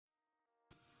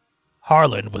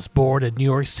Harlan was born in New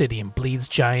York City and bleeds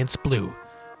Giants blue.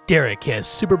 Derek has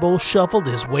Super Bowl shuffled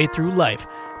his way through life.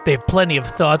 They have plenty of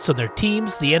thoughts on their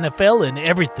teams, the NFL, and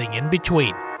everything in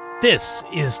between. This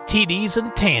is TDs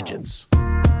and Tangents.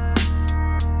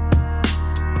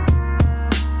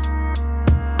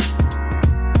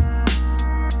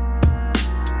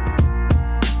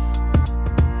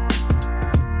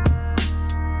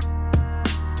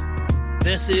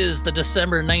 This is the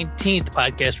December 19th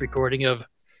podcast recording of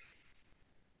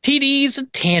TDs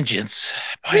and Tangents.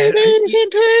 TDs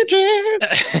and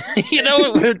Tangents. You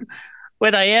know,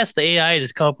 when I asked the AI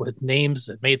to come up with names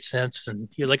that made sense, and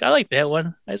you're like, I like that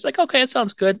one. I was like, okay, it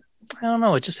sounds good. I don't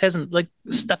know. It just hasn't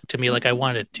stuck to me like I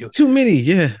wanted it to. Too many,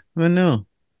 yeah, I know.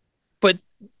 But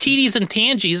TDs and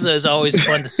Tangies is always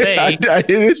fun to say. It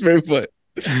is very fun.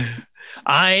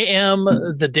 I am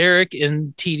the Derek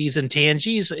in TDs and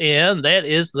Tangies, and that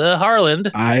is the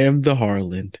Harland. I am the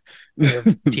Harland.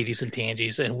 TDs and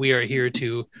Tangies, and we are here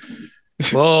to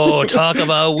talk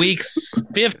about week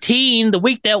 15, the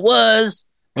week that was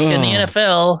in the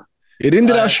NFL. It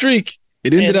ended our streak.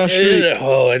 Ended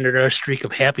our streak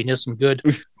of happiness and good.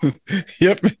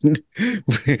 Yep.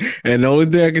 And the only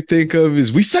thing I can think of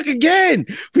is we suck again.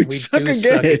 We suck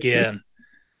again.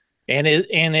 And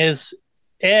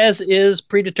as is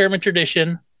predetermined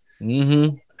tradition,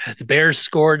 the Bears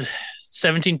scored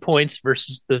 17 points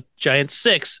versus the Giants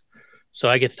 6. So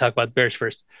I get to talk about the Bears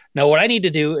first. Now, what I need to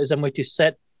do is I'm going to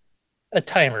set a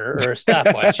timer or a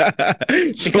stopwatch.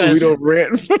 So we don't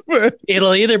rant.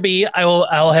 It'll either be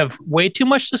I'll have way too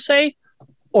much to say,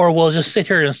 or we'll just sit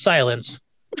here in silence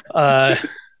for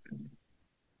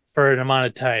an amount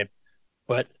of time.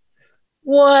 But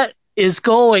what is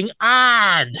going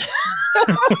on?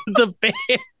 The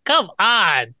Bears, come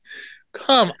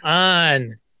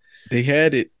on. They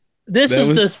had it. This is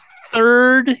the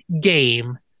third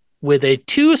game with a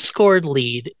 2-scored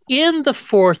lead in the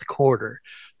fourth quarter.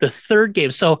 The third game.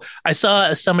 So I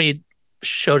saw somebody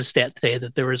showed a stat today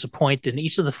that there was a point in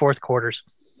each of the fourth quarters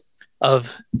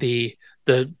of the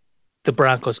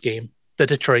Broncos game, the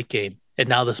Detroit game, and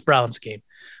now this Browns game,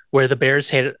 where the Bears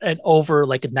had an over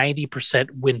like a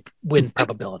 90% win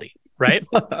probability, right?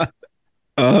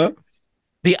 Uh-huh.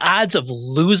 The odds of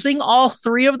losing all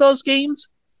three of those games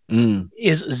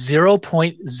is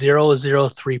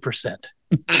 0.003%.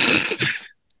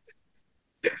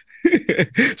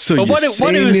 So what do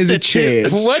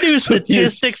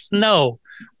statistics know?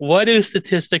 What do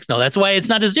statistics know? That's why it's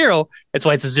not a 0. That's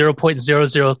why it's a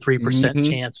 0.003%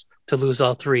 chance to lose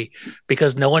all three,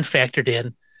 because no one factored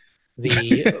in the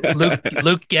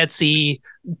Luke Getsy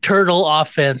turtle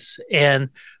offense and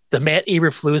the Matt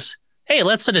Eberflus. Hey,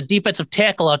 let's send a defensive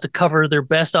tackle out to cover their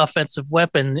best offensive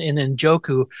weapon in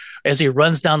Njoku as he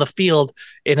runs down the field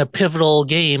in a pivotal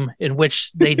game in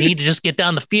which they need to just get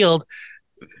down the field.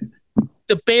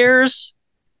 The Bears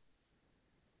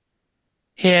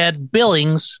had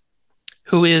Billings,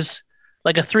 who is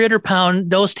like a 300-pound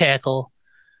nose tackle,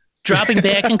 dropping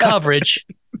back in coverage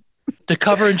to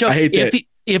cover Njoku.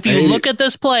 If you look at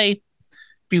this play,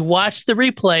 if you watch the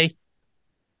replay,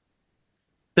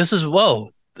 this is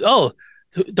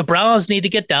the Browns need to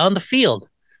get down the field.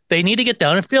 They need to get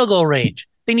down in field goal range.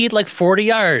 They need like 40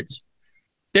 yards.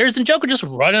 There's Njoku just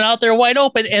running out there wide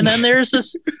open, and then there's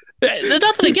this.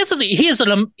 Nothing against him.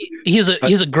 He's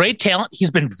a great talent.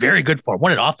 He's been very good for him.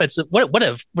 What an offensive! What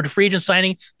a free agent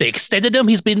signing. They extended him.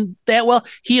 He's been that well.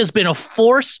 He has been a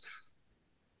force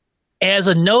as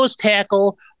a nose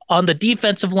tackle on the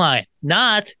defensive line,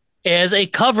 not as a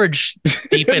coverage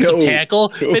defensive tackle.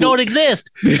 They don't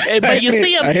exist. But you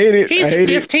see him, he's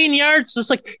 15 yards. It's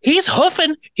like he's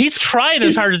hoofing. He's trying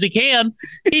as hard as he can.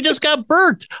 He just got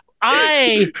burnt.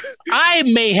 I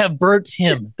may have burnt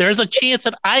him. There's a chance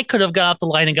that I could have got off the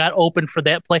line and got open for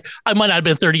that play. I might not have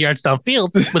been 30 yards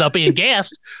downfield without being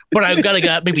gassed, but I've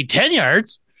got maybe 10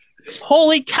 yards.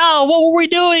 Holy cow, what were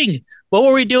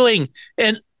we doing?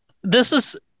 And this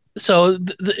is so,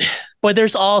 but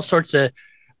there's all sorts of,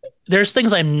 there's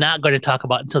things I'm not going to talk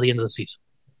about until the end of the season.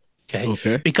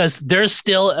 Okay. Because there's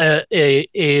still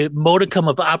a modicum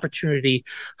of opportunity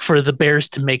for the Bears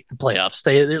to make the playoffs.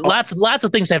 Lots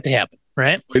of things have to happen,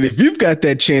 right? And if you've got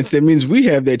that chance, that means we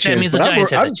have that chance. That means the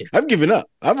Giants have that chance. I've given up.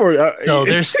 So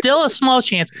there's still a small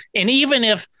chance. And even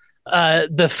if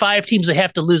the 5 teams that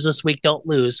have to lose this week don't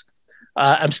lose,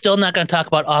 I'm still not going to talk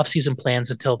about off-season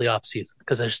plans until the off-season,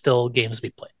 because there's still games to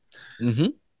be played. Mm-hmm.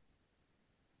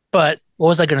 But what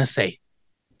was I going to say?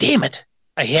 Damn it.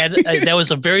 There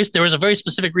was a very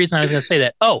specific reason I was going to say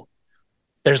that. Oh,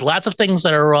 there's lots of things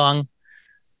that are wrong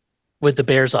with the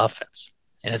Bears and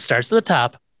it starts at the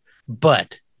top,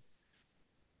 but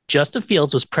Justin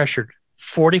Fields was pressured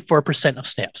 44% of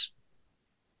snaps.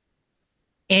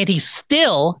 And he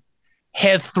still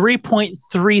had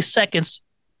 3.3 seconds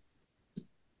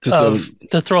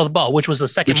to throw the ball, which was the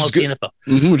second most in the NFL.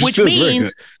 Mm-hmm,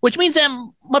 which means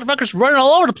that motherfucker's running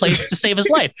all over the place to save his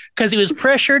life because he was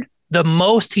pressured the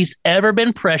most he's ever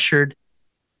been pressured.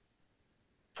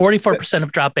 44%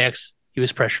 of dropbacks he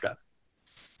was pressured on.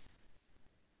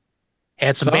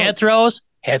 Had some bad throws,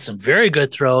 had some very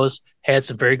good throws, had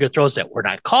some very good throws that were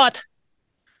not caught.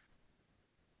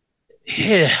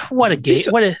 What a game.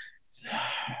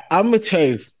 I'm going to tell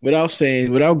you,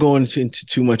 without going into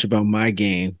too much about my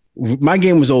game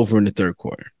was over in the third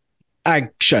quarter. I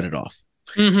shut it off.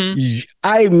 Mm-hmm.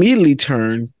 I immediately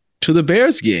turned to the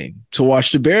Bears game to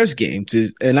watch the Bears game.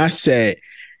 And I said,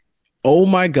 oh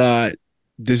my God,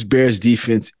 this Bears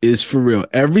defense is for real.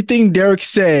 Everything Derek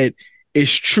said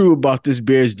is true about this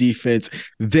Bears defense.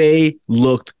 They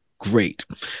looked great.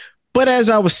 But as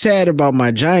I was sad about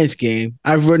my Giants game,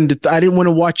 I didn't want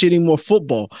to watch any more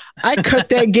football. I cut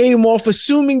that game off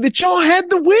assuming that y'all had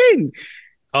the win.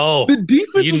 Oh, the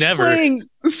defense was playing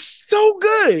so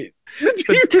good. The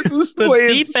defense was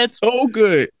playing so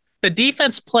good. The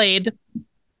defense played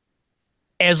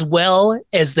as well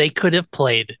as they could have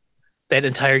played that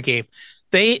entire game.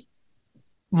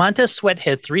 Montez Sweat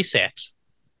had 3 sacks.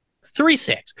 3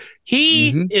 sacks.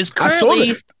 He is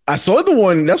currently... I saw the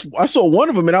one. I saw one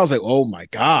of them, and I was like, "Oh my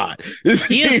God!"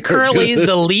 He is currently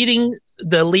the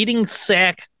leading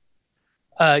sack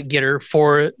getter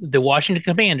for the Washington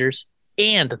Commanders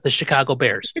and the Chicago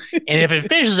Bears. And if it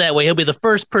finishes that way, he'll be the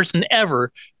first person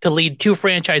ever to lead 2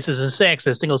 franchises in sacks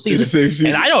in a single season.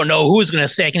 And I don't know who's going to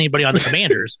sack anybody on the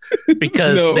Commanders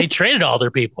because they traded all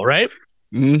their people, right?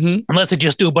 Mm-hmm. Unless they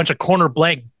just do a bunch of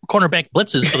cornerback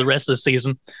blitzes for the rest of the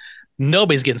season,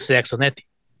 nobody's getting sacks on that team.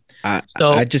 I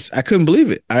couldn't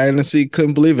believe it. I honestly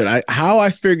couldn't believe it. How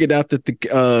I figured out that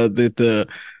the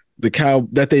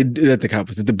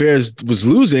Bears was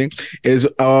losing is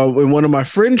in one of my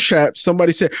friend chats,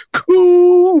 somebody said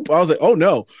Coop. I was like, oh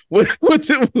no, what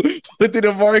did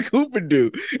Amari Cooper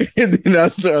do? And then I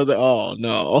was like, oh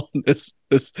no, that's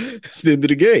the end of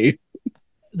the game.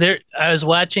 I was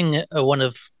watching one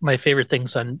of my favorite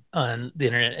things on the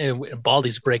internet,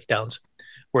 Baldy's breakdowns,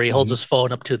 where he holds his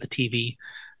phone up to the TV.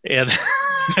 And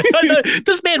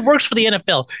this man works for the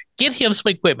NFL. Get him some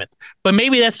equipment. But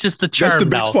maybe that's just the charm. That's the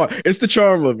best part. It's the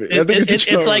charm of it. I think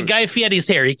it's like Guy Fieri's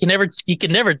hair. He can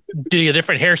never do a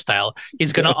different hairstyle.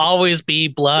 He's gonna always be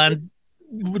blonde,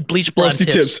 bleach blonde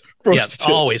tips.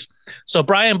 Always. So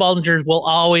Brian Baldinger will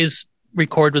always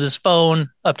record with his phone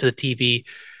up to the TV.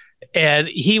 And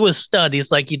he was stunned.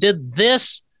 He's like, you did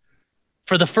this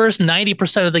for the first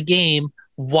 90% of the game.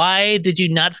 Why did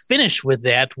you not finish with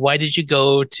that? Why did you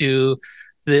go to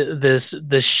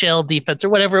the shell defense or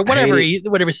whatever he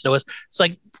said it was? It's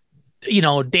like,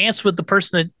 dance with the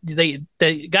person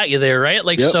that got you there, right?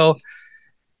 Like, So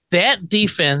that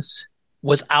defense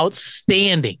was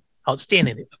outstanding,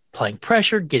 applying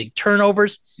pressure, getting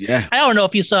turnovers. Yeah. I don't know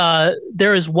if you saw,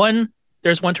 there's one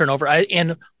turnover,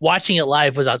 and watching it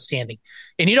live was outstanding.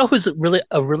 And you know who's a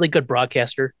really good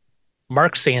broadcaster?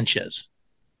 Mark Sanchez.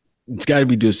 It's got to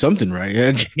be doing something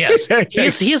right.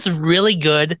 Yes, he's really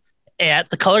good at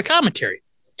the color commentary.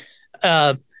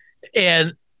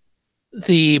 And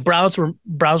the Browns were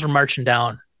marching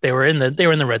down. They were in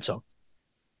the red zone.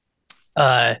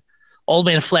 Old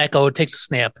man Flacco takes a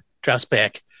snap, drops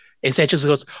back, and Sanchez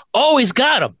goes, "Oh, he's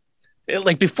got him!"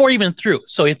 Like before he even threw.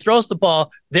 So he throws the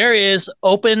ball. There is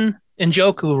open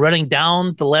Njoku running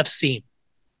down the left seam.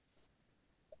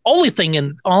 Only thing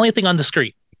on the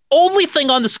screen. Only thing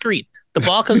on the screen. The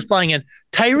ball comes flying in.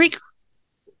 Tyreek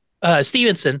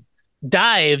Stevenson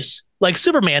dives like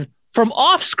Superman from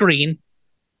off screen,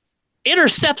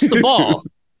 intercepts the ball,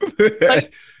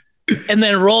 and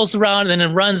then rolls around and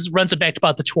then runs it back to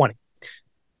about the 20.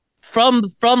 From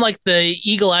like the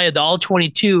eagle eye of the all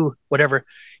 22, whatever,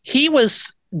 he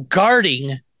was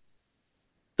guarding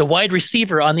the wide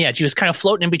receiver on the edge. He was kind of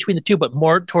floating in between the two, but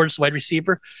more towards the wide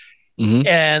receiver. Mm-hmm.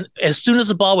 And as soon as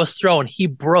the ball was thrown, he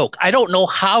broke. I don't know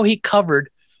how he covered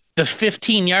the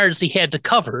 15 yards he had to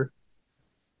cover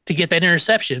to get that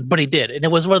interception, but he did. And it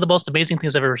was one of the most amazing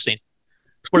things I've ever seen.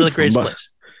 One of the greatest plays.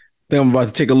 I think I'm about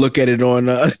to take a look at it on.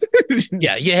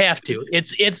 Yeah, you have to.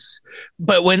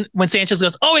 But when Sanchez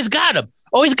goes, "Oh, he's got him.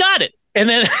 Oh, he's got it." And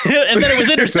then it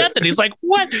was intercepted. He's like,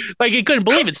 "What?" Like he couldn't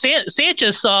believe it.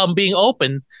 Sanchez saw him being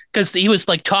open because he was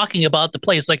like talking about the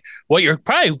play. It's like, what you're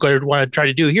probably going to want to try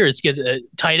to do here is get a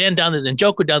tight end down the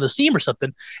Njoku down the seam or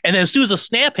something. And then as soon as the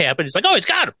snap happened, he's like, "Oh, he's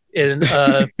got him. And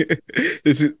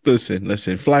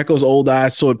listen. Flacco's old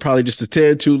eyes saw it probably just a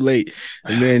tad too late.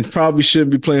 The man probably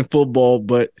shouldn't be playing football,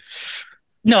 but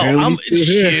no,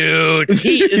 shoot.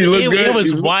 It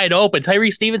was wide open.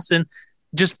 Tyree Stevenson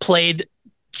just played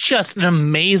just an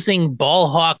amazing ball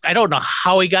hawk. I don't know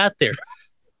how he got there.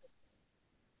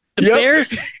 The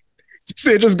Bears.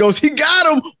 It just goes, he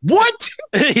got him. What?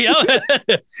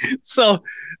 So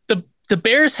the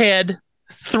Bears had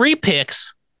 3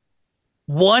 picks,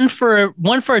 one for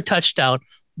a touchdown,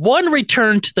 one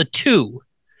return to the 2,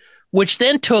 which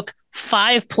then took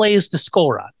 5 plays to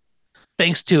score on,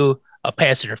 thanks to a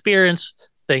pass interference,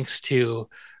 thanks to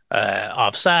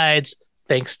offsides,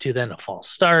 thanks to then a false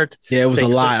start. Yeah, it was a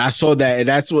lot. I saw that, and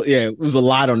that's what. Yeah, it was a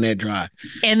lot on that drive.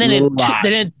 And then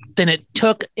it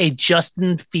took a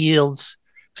Justin Fields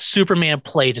Superman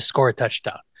play to score a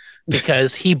touchdown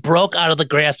because he broke out of the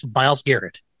grasp of Myles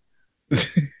Garrett,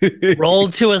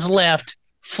 rolled to his left,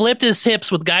 flipped his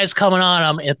hips with guys coming on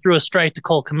him, and threw a strike to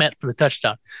Cole Kmet for the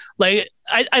touchdown. Like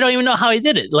I don't even know how he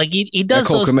did it. Like he does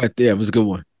Cole Kmet, yeah, it was a good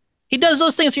one. He does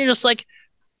those things, and you're just like,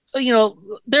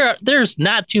 there's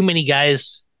not too many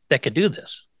guys that could do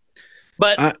this.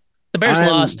 But the Bears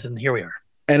lost, and here we are.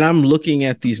 And I'm looking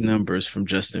at these numbers from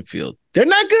Justin Fields. They're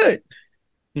not good.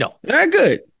 No. They're not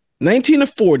good. 19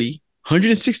 of 40,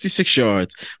 166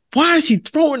 yards. Why is he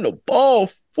throwing the ball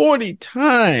 40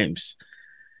 times?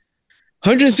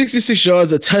 166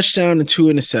 yards, a touchdown, and 2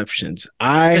 interceptions.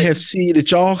 I have seen that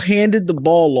y'all handed the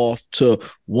ball off to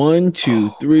 1,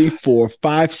 2, 3, 4,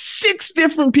 5, 6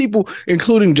 different people,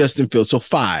 including Justin Fields. So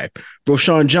 5.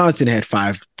 Roshan Johnson had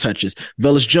 5 touches.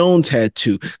 Velus Jones had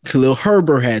 2. Khalil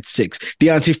Herbert had 6.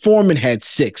 Deontay Foreman had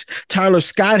 6. Tyler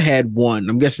Scott had 1.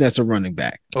 I'm guessing that's a running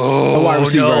back. Oh, a wide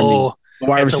receiver, no.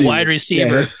 It's a wide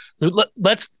receiver.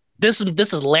 Yeah. This is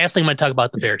the last thing I'm going to talk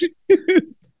about the Bears.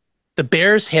 The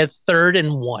Bears had 3rd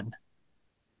and 1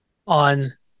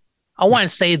 on, I want to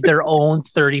say, their own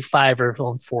 35 or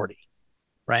own 40,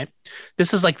 right?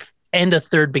 This is like end of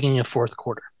 3rd, beginning of 4th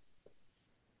quarter.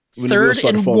 3rd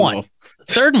and 1.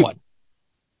 3rd and 1.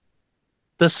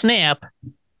 The snap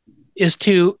is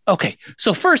to, okay,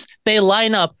 so first they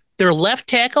line up. Their left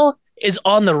tackle is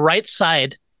on the right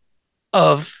side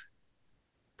of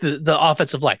the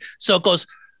offensive line. So it goes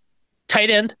tight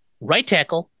end, right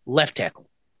tackle, left tackle.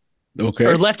 Okay.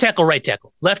 Or left tackle, right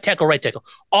tackle, left tackle, right tackle,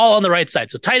 all on the right side.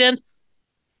 So tight end,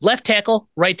 left tackle,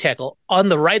 right tackle on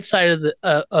the right side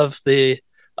of the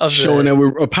showing that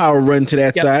we're a power run to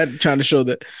that side, trying to show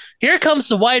that. Here comes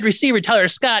the wide receiver Tyler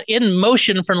Scott in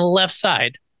motion from the left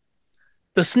side.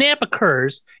 The snap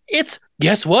occurs.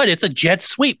 Guess what? It's a jet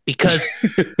sweep because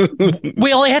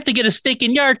we only have to get a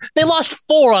stinking yard. They lost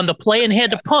 4 on the play and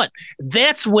had to punt.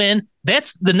 That's the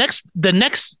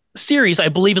next series, I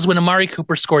believe, is when Amari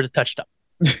Cooper scored a touchdown.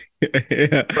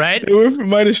 Yeah. Right? It went for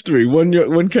 -3.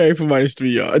 One carry for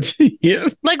 -3 yards. Yeah.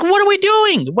 Like, what are we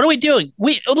doing? What are we doing?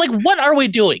 What are we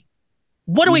doing?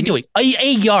 What are we doing?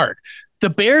 A yard. The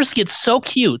Bears get so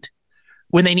cute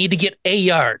when they need to get a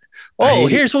yard. Oh,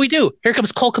 here's what we do. Here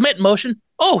comes Cole Kmet in motion.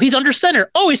 Oh, he's under center.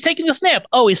 Oh, he's taking the snap.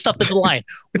 Oh, he's stuck at the line.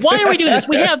 Why are we doing this?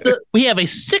 We have a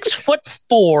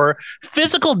 6'4"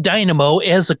 physical dynamo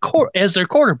as their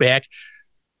quarterback.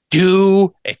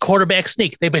 Do a quarterback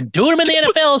sneak. They've been doing them in the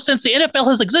NFL since the NFL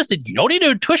has existed. You don't need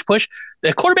to tush push.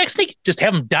 The quarterback sneak, just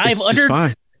have them dive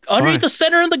underneath the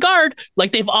center and the guard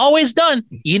like they've always done.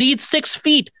 You need 6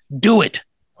 feet. Do it.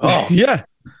 Oh, yeah.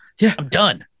 I'm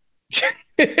done.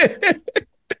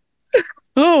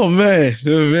 Oh man,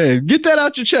 get that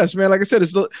out your chest, man. Like I said,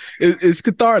 it's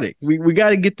cathartic. We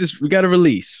got to get this. We got to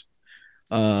release.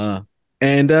 I'm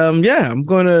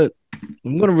gonna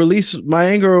release my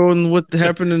anger on what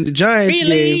happened in the Giants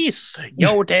release game.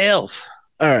 Yo, Delph.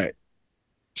 All right.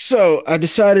 So I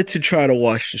decided to try to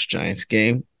watch this Giants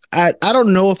game. I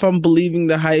don't know if I'm believing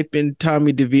the hype in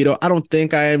Tommy DeVito. I don't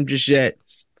think I am just yet.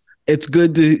 It's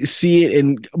good to see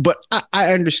it, but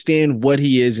I understand what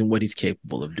he is and what he's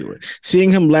capable of doing.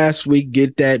 Seeing him last week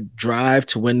get that drive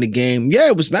to win the game, yeah,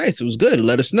 it was nice. It was good.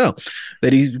 Let us know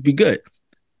that he'd be good.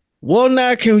 Well,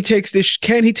 now can he take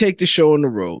the show on the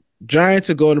road?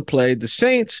 Giants are going to play the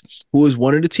Saints, who is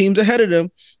one of the teams ahead of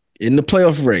them in the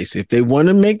playoff race. If they want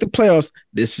to make the playoffs,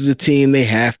 this is a team they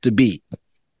have to beat.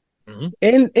 Mm-hmm.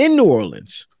 In New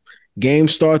Orleans, game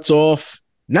starts off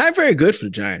not very good for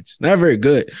the Giants. Not very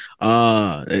good.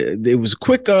 It was a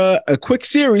quick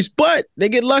series, but they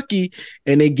get lucky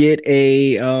and they get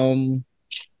a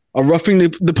roughing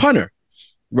the punter.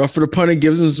 Roughing the punter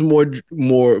gives them some more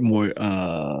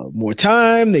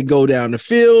time. They go down the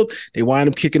field. They wind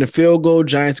up kicking a field goal.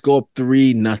 Giants go up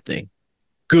 3-0.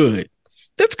 Good.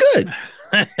 That's good.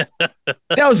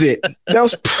 That was it. That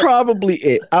was probably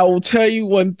it. I will tell you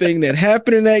one thing that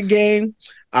happened in that game.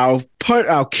 Our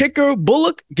kicker,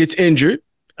 Bullock, gets injured.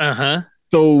 Uh-huh.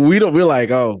 So we're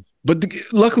like, oh. But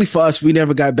luckily for us, we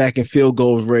never got back in field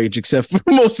goal range except for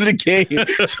most of the game.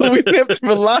 So we didn't have to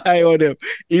rely on him,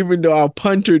 even though our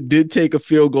punter did take a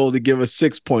field goal to give us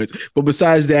 6 points. But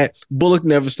besides that, Bullock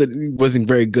wasn't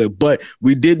very good. But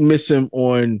we did miss him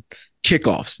on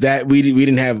kickoffs. That we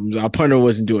didn't have him. Our punter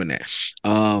wasn't doing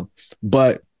that.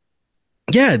 But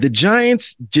yeah, the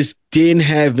Giants just didn't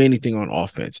have anything on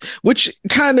offense, which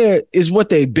kind of is what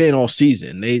they've been all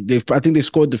season. I think they've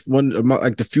scored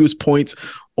the fewest points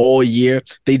all year.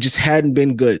 They just hadn't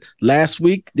been good. Last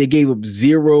week they gave up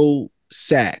 0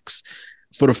 sacks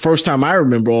for the first time I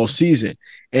remember all season,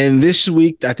 and this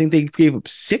week I think they gave up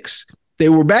 6. They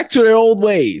were back to their old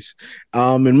ways,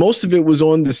 and most of it was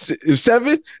on the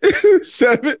 7.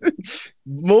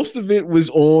 Most of it was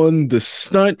on the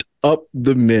stunt up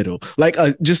the middle, like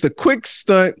just a quick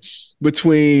stunt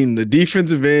between the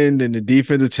defensive end and the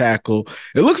defensive tackle.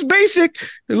 It looks basic,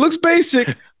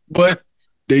 but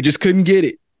they just couldn't get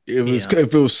it.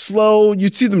 If it was slow,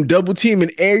 you'd see them double team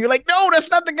in air. You're like, no, that's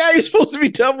not the guy you're supposed to be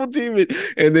double teaming.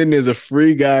 And then there's a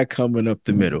free guy coming up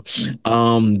the middle.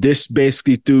 This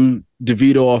basically threw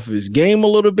DeVito off of his game a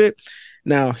little bit.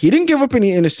 Now, he didn't give up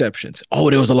any interceptions. Oh,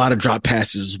 there was a lot of drop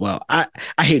passes as well. I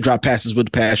hate drop passes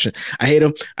with passion. I hate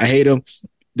them.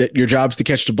 That your job's to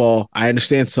catch the ball. I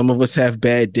understand some of us have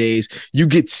bad days. You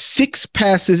get 6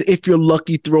 passes if you're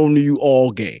lucky thrown to you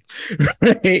all game,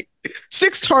 right?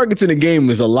 6 targets in a game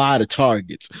is a lot of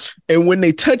targets. And when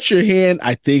they touch your hand,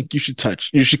 I think you should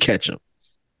catch them.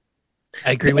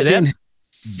 I agree with that.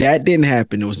 That didn't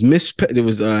happen. It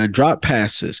was drop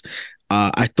passes.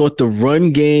 I thought the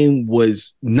run game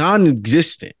was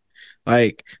non-existent.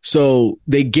 So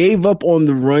they gave up on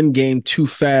the run game too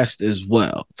fast as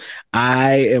well.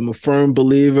 I am a firm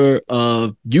believer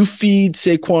of you feed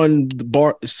Saquon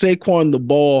the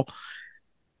ball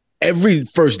every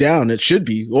first down, it should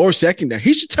be, or second down.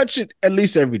 He should touch it at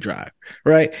least every drive,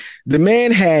 right? The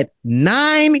man had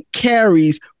 9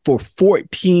 carries for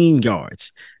 14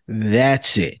 yards.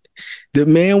 That's it. The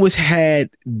man had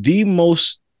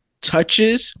the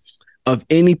touches of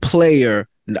any player,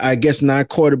 I guess not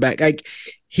quarterback. Like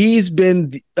he's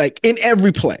been like in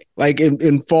every play, like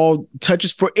in fall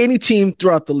touches for any team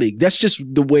throughout the league. That's just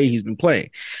the way he's been playing.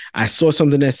 I saw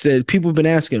something that said people have been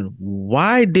asking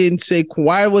why was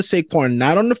Saquon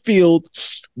not on the field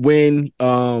when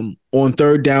on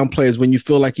third down plays when you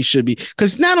feel like he should be?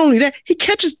 Because not only that, he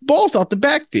catches balls off the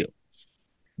backfield.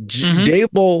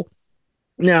 Daboll.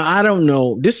 Now, I don't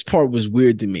know. This part was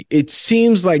weird to me. It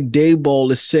seems like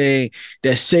Daboll is saying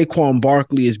that Saquon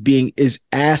Barkley is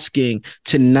asking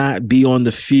to not be on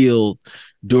the field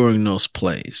during those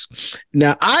plays.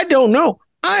 Now, I don't know.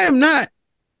 I am not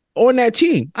on that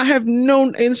team. I have no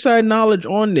inside knowledge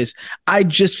on this. I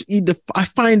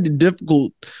find it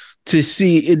difficult to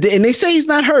see. And they say he's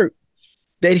not hurt,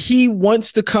 that he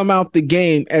wants to come out the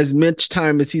game as much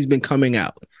time as he's been coming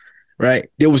out. Right.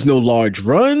 There was no large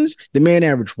runs. The man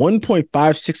averaged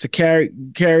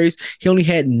 1.56 carries. He only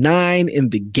had 9 in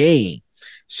the game.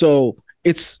 So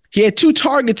he had 2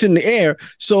 targets in the air.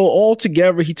 So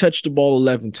altogether, he touched the ball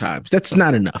 11 times. That's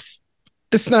not enough.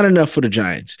 That's not enough for the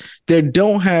Giants. They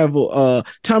don't have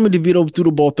Tommy DeVito threw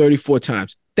the ball 34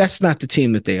 times. That's not the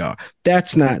team that they are.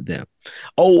 That's not them.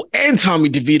 Oh, and Tommy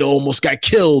DeVito almost got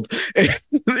killed.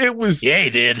 It was. Yeah,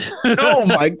 he did. Oh,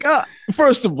 my God.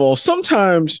 First of all,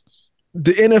 sometimes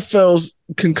the NFL's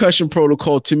concussion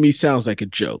protocol to me sounds like a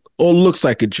joke or looks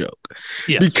like a joke.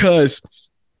 Yes. Because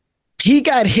he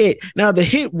got hit. Now, the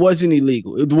hit wasn't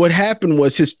illegal. What happened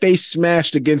was his face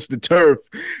smashed against the turf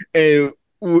and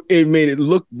it made it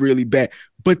look really bad.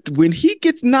 But when he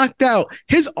gets knocked out,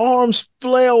 his arms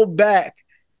flail back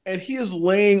and he is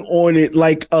laying on it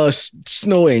like a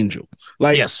snow angel.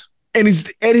 Like, yes. And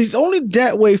he's only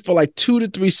that way for like 2 to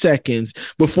 3 seconds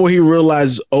before he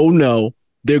realizes, oh no,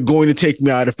 they're going to take me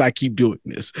out if I keep doing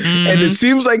this. Mm-hmm. And it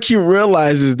seems like he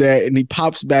realizes that and he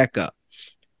pops back up.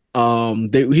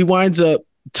 He winds up,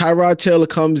 Tyrod Taylor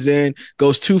comes in,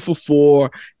 goes 2 for 4.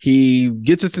 He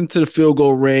gets us into the field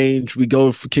goal range. We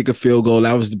go for kick a field goal.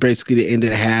 That was basically the end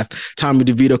of the half. Tommy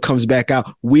DeVito comes back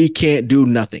out. We can't do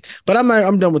nothing. But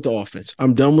I'm done with the offense.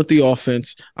 I'm going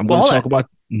to talk about.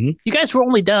 You guys were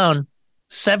only down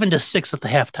 7-6 at the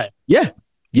halftime. Yeah.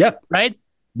 Yep. Right?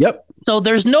 Yep. So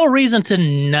there's no reason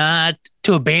to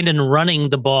abandon running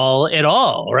the ball at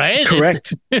all, right?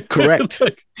 Correct. Correct.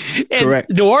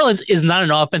 New Orleans is not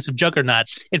an offensive juggernaut.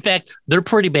 In fact, they're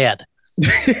pretty bad.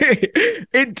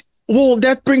 Well,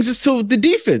 that brings us to the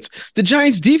defense. The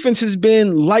Giants defense has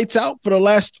been lights out for the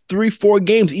last 3-4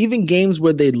 games. Even games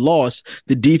where they lost,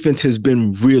 the defense has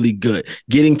been really good.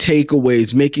 Getting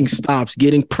takeaways, making stops,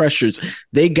 getting pressures.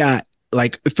 They got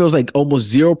it feels like almost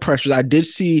zero pressures. I did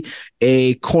see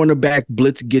a cornerback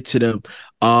blitz get to them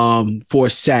for a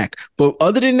sack. But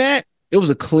other than that, it was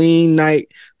a clean night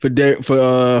for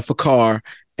Carr.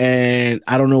 And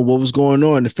I don't know what was going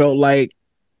on. It felt like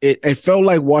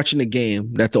watching a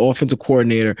game that the offensive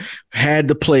coordinator had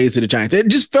the plays of the Giants. It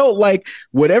just felt like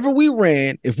whatever we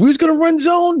ran, if we was going to run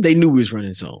zone, they knew we was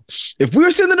running zone. If we were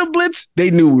sending a blitz,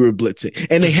 they knew we were blitzing.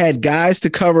 And they had guys to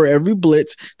cover every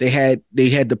blitz. They had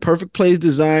the perfect plays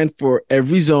designed for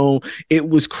every zone. It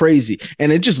was crazy.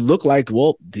 And it just looked like,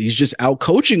 well, he's just out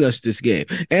coaching us this game.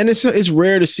 And it's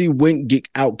rare to see Wink get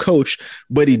out coached,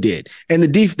 but he did. And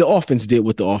the offense did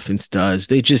what the offense does.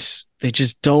 They just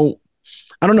don't.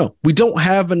 I don't know. We don't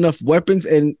have enough weapons,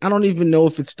 and I don't even know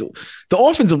if it's the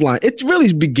offensive line. It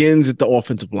really begins at the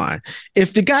offensive line.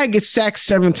 If the guy gets sacked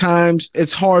 7 times,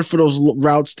 it's hard for those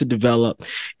routes to develop.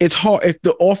 It's hard if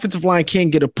the offensive line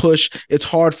can't get a push. It's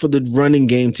hard for the running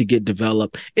game to get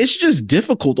developed. It's just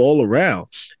difficult all around,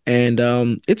 and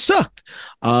it sucked.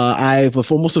 I've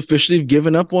almost officially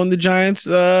given up on the Giants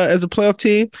as a playoff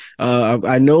team.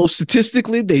 I know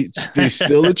statistically they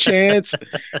still a chance,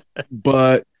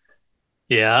 but.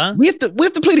 Yeah, we have to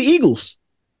play the Eagles.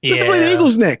 We have to play the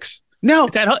Eagles next. Now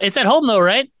it's at home though,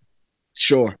 right?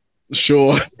 Sure.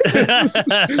 Sure.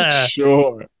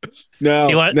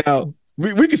 Now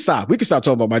we can stop. We can stop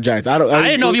talking about my Giants. I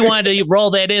didn't know if you wanted to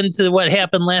roll that into what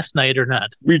happened last night or not.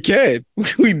 We can.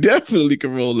 We definitely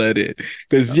can roll that in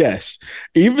because yes,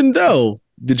 even though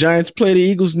the Giants play the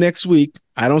Eagles next week,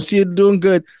 I don't see it doing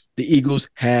good. The Eagles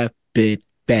have been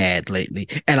bad lately,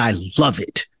 and I love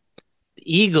it. The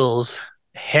Eagles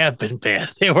have been bad.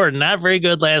 They were not very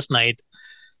good last night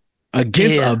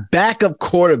against a backup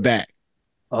quarterback.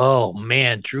 Oh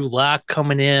man, Drew Lock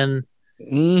coming in.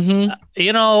 Mm-hmm.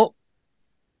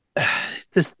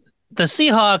 The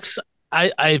Seahawks.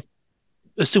 I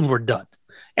assume we're done,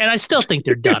 and I still think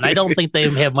they're done. I don't think they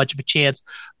have much of a chance,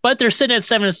 but they're sitting at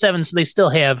 7-7, so they still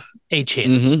have a chance.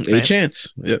 Mm-hmm. Right? A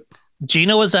chance. Yep.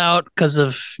 Gino was out because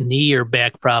of knee or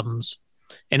back problems,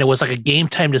 and it was like a game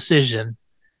time decision.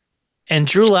 And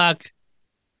Drew Lock,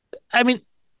 I mean,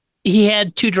 he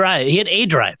had 2 drives. He had a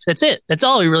drive. That's it. That's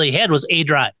all he really had was a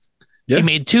drive. Yeah. He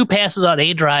made 2 passes on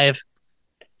a drive,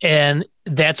 and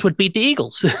that's what beat the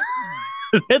Eagles.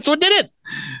 That's what did it.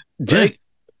 Yeah.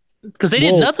 Because they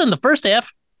did nothing the first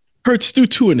half. Hurts threw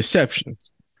 2 interceptions.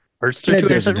 Hurts threw 2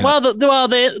 interceptions. Well,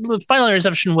 the final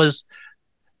interception was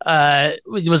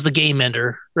the game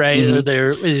ender, right?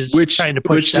 Mm-hmm. Which trying to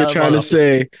push. Which they're trying to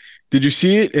say. Did you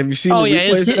see it? Have you seen? Oh the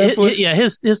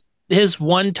replays his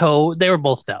one toe. They were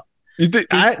both down. You think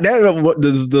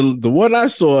the one I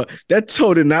saw, that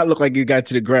toe did not look like it got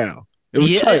to the ground. It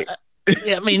was tight.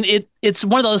 I mean, it's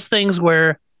one of those things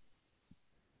where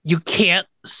you can't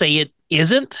say it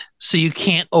isn't, so you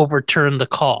can't overturn the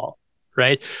call.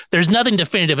 Right? There's nothing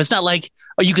definitive. It's not like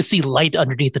you could see light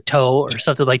underneath the toe or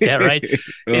something like that. Right?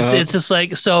 It's just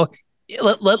like so.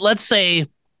 Let's say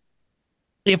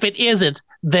if it isn't,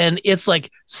 then it's like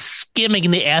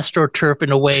skimming the AstroTurf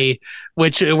in a way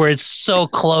where it's so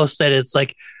close that it's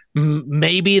like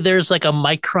maybe there's like a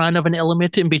micron of an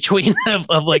element in between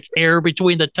of like air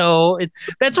between the toe.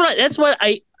 That's what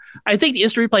I think the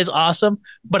instant replay is awesome,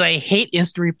 but I hate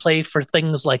instant replay for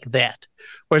things like that,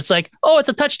 where it's like, oh, it's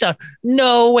a touchdown.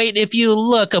 No, wait, if you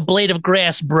look, a blade of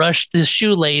grass brushed his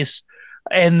shoelace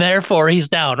and therefore he's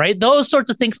down, right? Those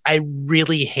sorts of things I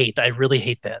really hate. I really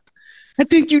hate that. I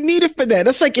think you need it for that.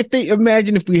 That's like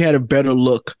if we had a better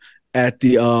look at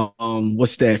the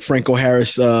what's that Franco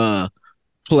Harris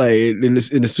play in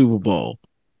the Super Bowl.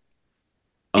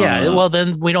 Yeah, well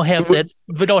then we don't have that.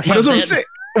 We don't have that.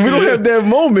 We don't have that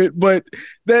moment, but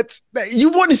you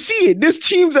want to see it. There's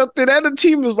teams out there. That other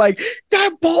team is like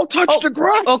that ball touched the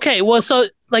ground. Okay, well, so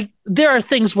like there are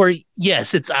things where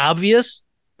yes, it's obvious,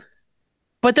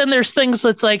 but then there's things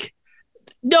that's like.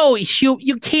 No,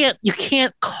 you can't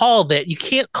call that. You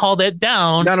can't call that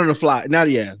down. Not on the fly. Not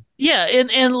yet. Yeah,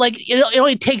 and like it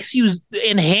only takes you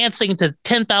enhancing to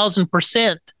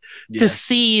 10,000% to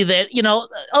see that,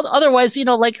 otherwise,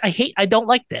 like I don't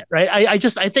like that, right? I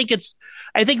think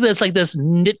that's like this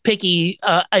nitpicky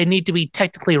I need to be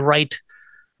technically right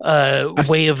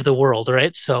way of the world,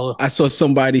 right? So I saw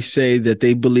somebody say that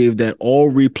they believe that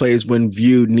all replays when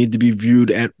viewed need to be viewed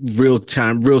at real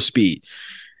time, real speed.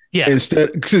 Yeah.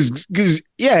 Instead, because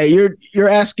you're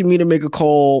asking me to make a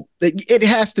call. It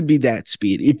has to be that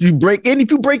speed. If you break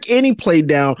any play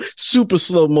down super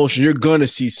slow motion, you're gonna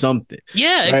see something.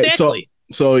 Yeah, right? exactly.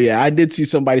 So yeah, I did see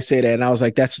somebody say that, and I was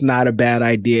like, that's not a bad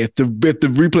idea. If the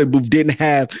replay booth didn't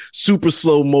have super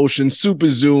slow motion, super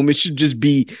zoom, it should just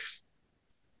be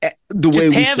the way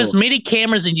we have as many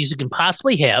cameras as you can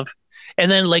possibly have. And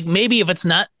then, like, maybe if it's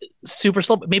not super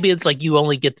slow, maybe it's like you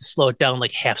only get to slow it down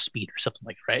like half speed or something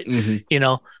like that, right?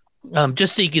 Mm-hmm.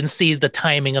 Just so you can see the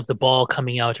timing of the ball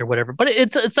coming out or whatever. But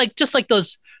it's like just like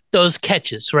those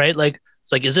catches, right? Like,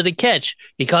 it's like, is it a catch?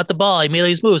 He caught the ball, he made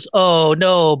these moves. Oh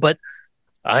no, but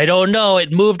I don't know.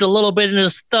 It moved a little bit in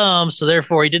his thumb, so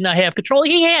therefore he did not have control.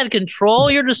 He had control.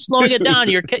 You're just slowing it down.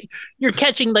 You're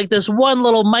catching like this one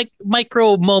little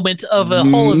micro moment of a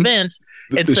whole event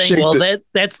and saying, well,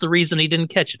 that's the reason he didn't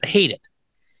catch it. I hate it.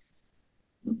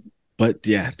 But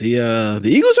yeah, the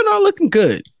Eagles are not looking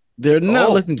good. They're not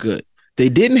looking good. They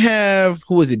didn't have,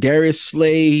 who was it, Darius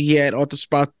Slay. He had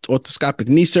orthoscopic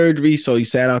knee surgery, so he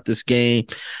sat out this game.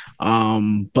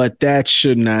 But that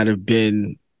should not have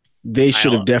been. They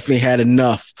should have definitely had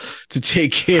enough to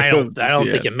take care of. I don't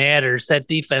think it matters. That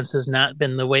defense has not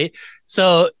been the way.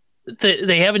 So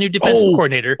they have a new defensive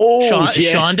coordinator,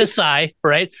 Sean Desai,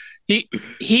 right?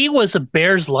 He was a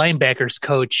Bears linebackers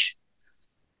coach,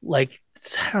 like,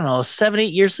 I don't know,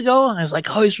 7-8 years ago. And I was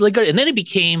like, oh, he's really good. And then he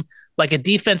became like a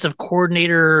defensive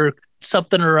coordinator,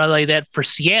 something or other like that, for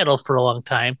Seattle for a long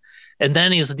time. And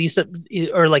then he's a decent,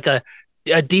 or like a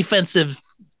defensive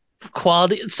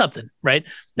quality something, right?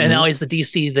 And now he's the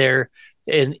DC there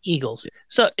in Eagles.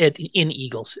 So I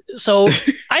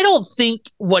don't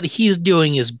think what he's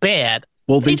doing is bad.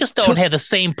 Well, they just don't have the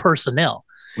same personnel.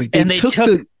 They took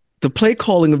the play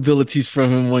calling abilities from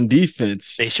him on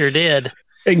defense. They sure did.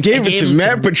 And gave it to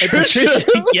Matt Patricia.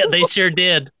 Yeah, they sure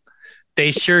did.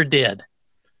 That's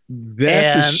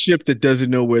a ship that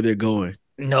doesn't know where they're going.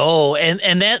 No,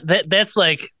 and that's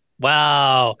like,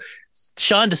 wow.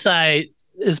 Sean Desai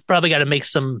is probably got to make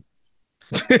some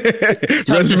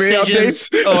resume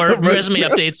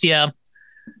updates. Yeah,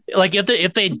 like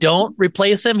if they don't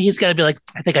replace him, he's got to be like,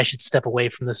 I think I should step away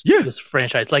from this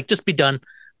franchise. Like, just be done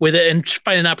with it and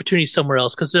find an opportunity somewhere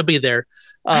else, because they'll be there.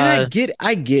 I get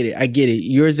it.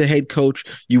 You're as a head coach,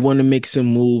 you want to make some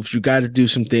moves. You got to do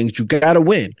some things. You got to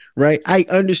win, right? I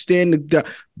understand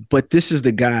but this is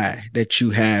the guy that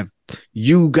you have.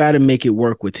 You got to make it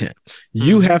work with him.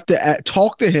 You have to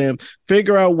talk to him,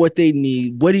 figure out what they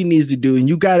need, what he needs to do, and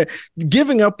you got to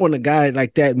giving up on a guy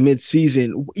like that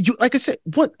mid-season. You, like I said,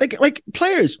 what like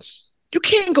players, you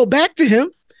can't go back to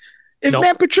him. If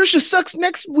Matt Patricia sucks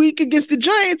next week against the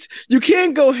Giants, you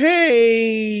can't go,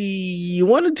 hey, you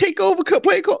want to take over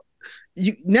play call?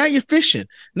 Now you're fishing.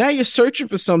 Now you're searching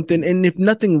for something, and if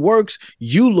nothing works,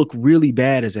 you look really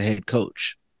bad as a head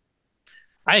coach.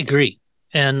 I agree.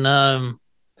 And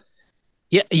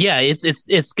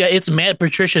it's Matt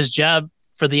Patricia's job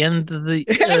for the end of the.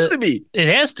 It has to be. It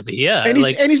has to be, yeah. And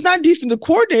he's not defensive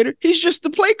coordinator. He's just the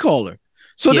play caller.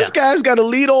 So this guy's got to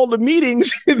lead all the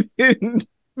meetings. And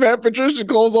Matt Patricia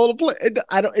calls all the play.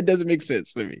 It doesn't make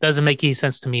sense to me. Doesn't make any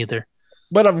sense to me either.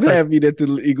 But I'm happy that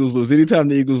the Eagles lose. Anytime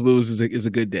the Eagles lose is a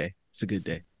good day. It's a good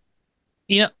day.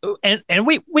 You know, and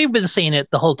we've been saying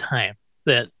it the whole time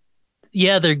that.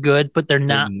 Yeah, they're good, but they're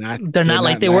not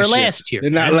like they were last year.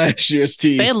 They're not last year's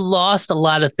team. They lost a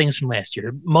lot of things from last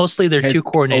year. Mostly their two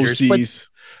coordinators,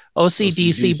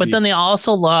 OC, but then they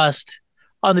also lost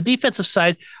on the defensive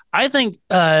side. I think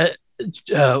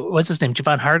what's his name,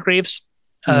 Javon Hargraves,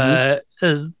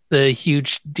 the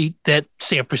huge that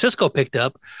San Francisco picked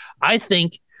up. I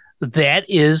think that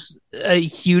is a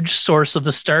huge source of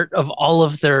the start of all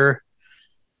of their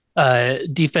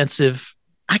defensive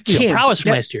prowess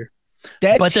from last year.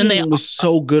 But team then was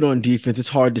so good on defense. It's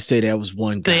hard to say that was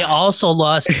one guy. They also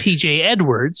lost TJ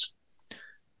Edwards,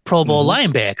 Pro Bowl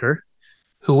linebacker,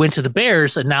 who went to the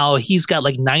Bears, and now he's got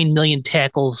like 9 million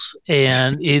tackles,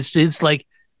 and it's like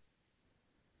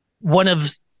one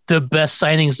of the best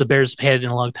signings the Bears have had in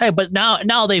a long time. But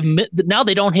now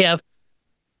they don't have.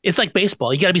 It's like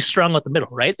baseball. You got to be strong up the middle,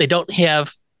 right? They don't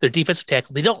have their defensive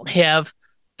tackle. They don't have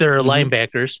their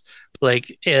linebackers.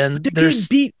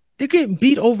 They're getting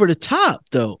beat over the top,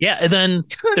 though. Yeah, and then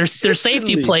their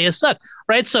safety play is suck,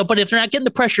 right? So, but if they're not getting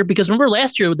the pressure, because remember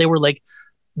last year they were like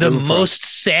the most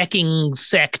sack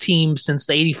team since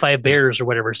the '85 Bears or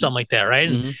whatever, something like that, right?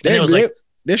 And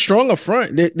they're strong up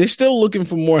front. They're still looking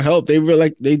for more help. They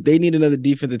really they need another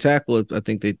defensive tackle. I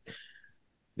think they're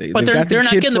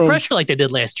not getting the pressure like they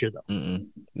did last year, though.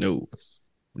 No,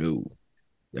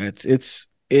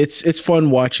 it's fun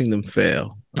watching them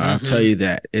fail. I'll tell you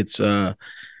that.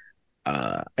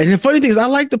 And the funny thing is, I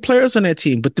like the players on that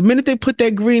team, but the minute they put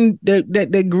that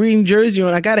green jersey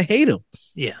on, I gotta hate them.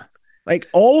 Yeah. Like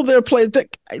all of their players,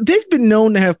 they've been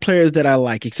known to have players that I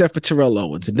like, except for Terrell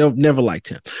Owens, and never liked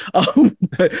him.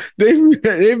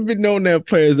 They've been known to have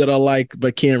players that I like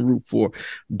but can't root for.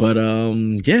 But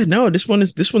yeah, no, this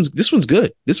one's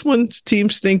good. This one's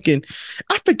team stinking.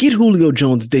 I forget Julio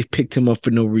Jones. They picked him up for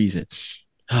no reason.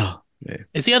 Oh man,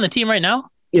 is he on the team right now?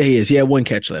 Yeah, he is. He had one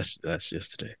catch last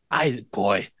yesterday. I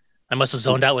must have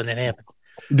zoned out when that happened.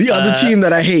 The other team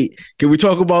that I hate. Can we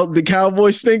talk about the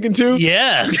Cowboys stinking too?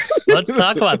 Yes. Let's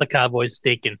talk about the Cowboys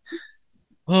stinking.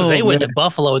 They went to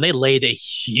Buffalo and they laid a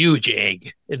huge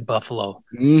egg in Buffalo.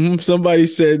 Mm-hmm. Somebody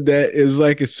said that is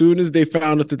like as soon as they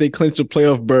found out that they clinched a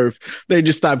playoff berth, they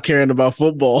just stopped caring about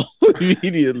football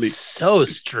immediately. So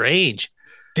strange.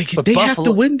 They have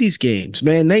to win these games,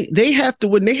 man. They have to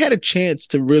win. They had a chance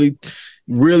to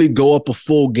really go up a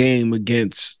full game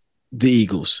against the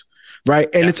Eagles. Right.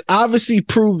 And it's obviously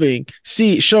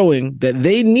showing that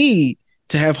they need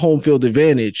to have home field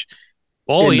advantage.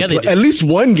 Oh, yeah. At least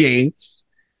one game.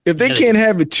 If they can't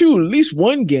have it two, at least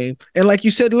one game. And like you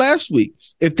said last week,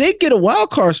 if they get a wild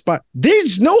card spot,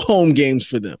 there's no home games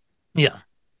for them. Yeah.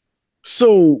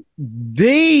 So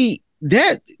they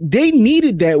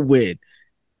needed that win.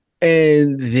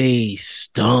 And they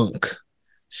stunk.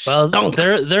 Well,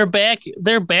 they're back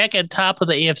at top of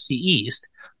the AFC East.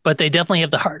 But they definitely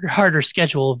have the harder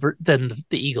schedule than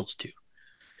the Eagles do.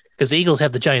 Because the Eagles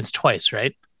have the Giants twice,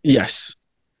 right? Yes.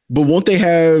 But won't they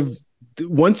have,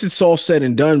 once it's all said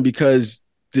and done, because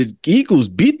the Eagles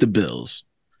beat the Bills,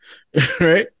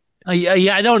 right?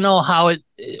 Yeah, I don't know how it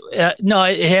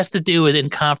has to do with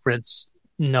in-conference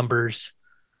numbers.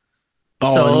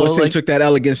 Oh, so, and once they took that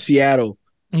L against Seattle.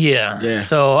 Yeah.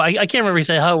 So I can't remember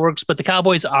exactly how it works, but the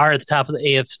Cowboys are at the top of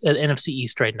the NFC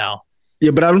East right now. Yeah,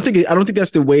 but I don't think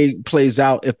that's the way it plays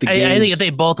out. If the games, I think if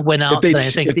they both win out, then I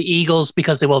think the Eagles,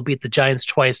 because they will beat the Giants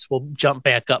twice, will jump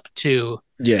back up too.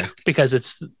 Yeah, because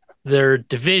it's their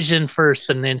division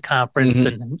first and then conference.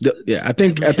 Mm-hmm. I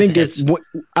think if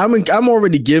I'm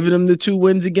already giving them the 2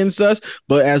 wins against us,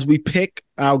 but as we pick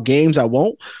our games, I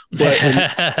won't. But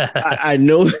I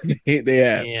know they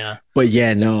have. Yeah. But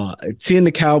yeah, no, seeing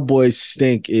the Cowboys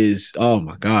stink is, oh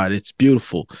my God, it's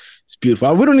beautiful. It's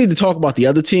beautiful. We don't need to talk about the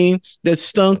other team that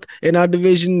stunk in our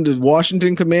division, the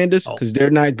Washington Commanders, because they're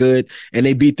not good and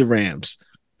they beat the Rams.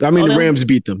 I mean, the Rams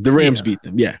beat them. The Rams beat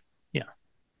them. Yeah.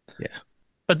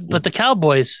 But the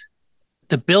Cowboys,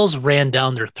 the Bills ran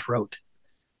down their throat.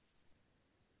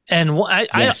 And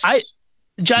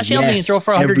Josh Allen didn't throw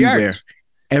for 100 yards.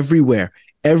 Everywhere.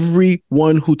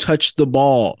 Everyone who touched the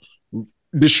ball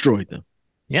destroyed them.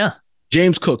 Yeah.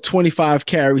 James Cook, 25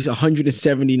 carries,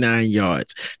 179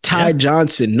 yards. Ty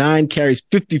Johnson, 9 carries,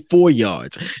 54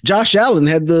 yards. Josh Allen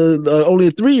had the only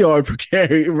a 3-yard per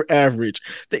carry average.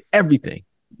 Everything.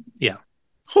 Yeah.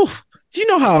 Whew. Do you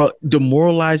know how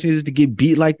demoralizing it is to get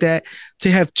beat like that?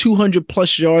 To have 200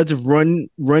 plus yards of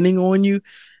running on you?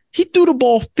 He threw the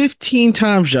ball 15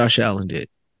 times, Josh Allen did.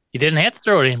 He didn't have to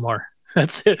throw it anymore.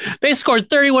 That's it. They scored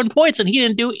 31 points and he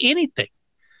didn't do anything.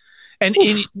 And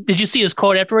did you see his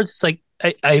quote afterwards? It's like,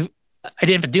 I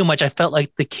didn't have to do much. I felt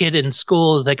like the kid in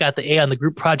school that got the A on the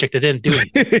group project that didn't do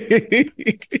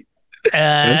anything.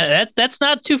 That's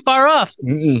not too far off.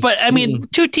 But, I mean,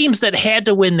 2 teams that had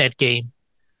to win that game.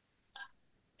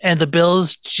 And the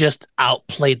Bills just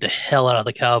outplayed the hell out of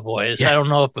the Cowboys. Yeah. I don't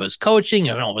know if it was coaching.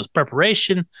 I don't know if it was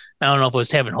preparation. I don't know if it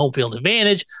was having home field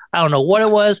advantage. I don't know what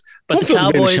it was. But the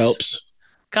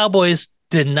Cowboys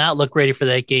did not look ready for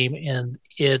that game, and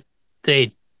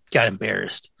they got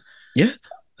embarrassed. Yeah.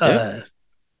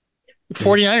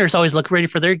 49ers always look ready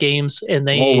for their games, and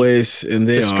they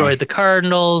destroyed the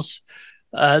Cardinals.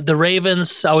 The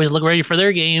Ravens always look ready for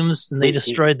their games, and they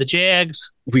destroyed the Jags.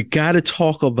 We got to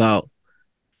talk about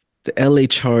the LA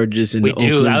Chargers and the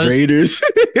Oakland Raiders.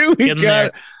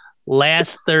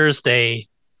 Last Thursday,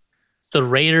 the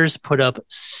Raiders put up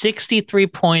 63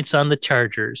 points on the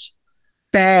Chargers.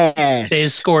 Fast. They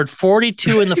scored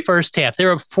 42 in the first half. They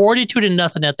were up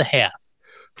 42-0 at the half.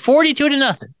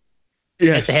 42-0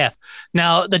 at the half.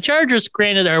 Now, the Chargers,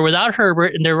 granted, are without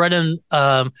Herbert, and they're running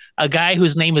a guy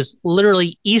whose name is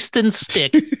literally Easton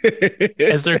Stick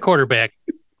as their quarterback.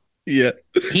 Yeah.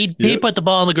 He put the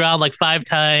ball on the ground like 5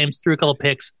 times, threw a couple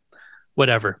picks,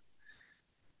 whatever.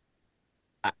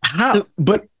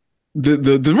 But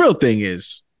the real thing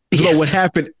is what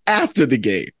happened after the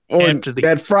game on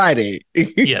that Friday.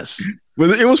 Yes.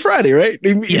 It was Friday, right?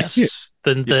 Yes.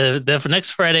 Then the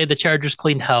next Friday, the Chargers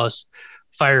cleaned house,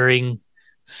 firing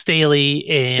Staley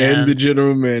and the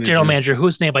general manager.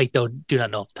 Whose name I do not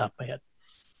know off the top of my head.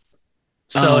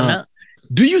 So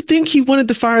Do you think he wanted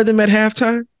to fire them at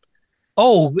halftime?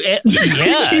 Oh, yeah.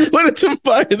 He wanted to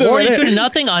fire them.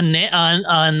 42-0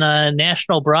 on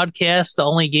national broadcast, the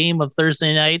only game of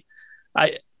Thursday night.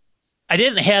 I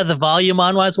didn't have the volume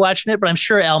on while I was watching it, but I'm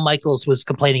sure Al Michaels was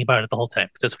complaining about it the whole time.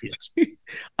 That's what he is.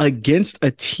 Against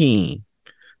a team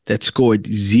that scored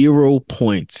 0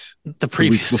 points the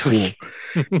previous week.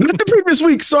 Not the previous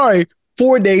week, sorry.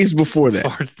 4 days before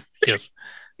that. Yes.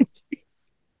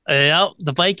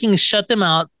 The Vikings shut them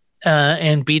out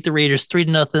and beat the Raiders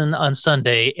 3-0 on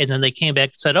Sunday, and then they came back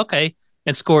and said, okay,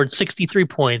 and scored 63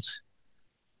 points.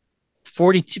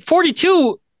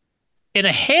 42 and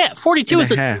a half. 42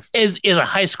 is a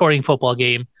high-scoring football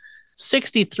game.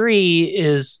 63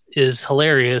 is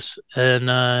hilarious.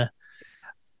 And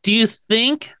do you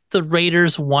think the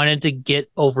Raiders wanted to get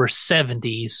over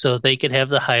 70 so they could have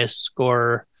the highest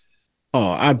score?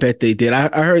 Oh, I bet they did.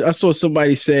 I saw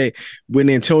somebody say when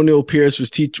Antonio Pierce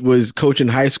was coaching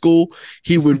high school,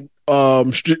 he would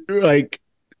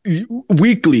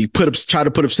weekly try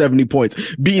to put up 70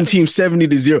 points, beating teams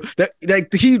 70-0. That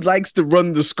he likes to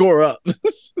run the score up.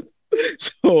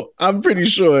 So I'm pretty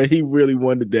sure he really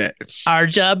wanted that. Our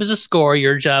job is to score.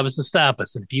 Your job is to stop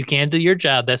us. And if you can't do your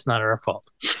job, that's not our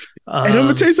fault. And I'm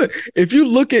gonna tell you something. If you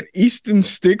look at Easton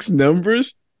Stick's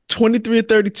numbers,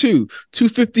 23-32,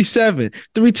 257,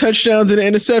 3 touchdowns and an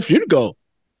interception, you'd go,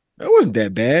 that wasn't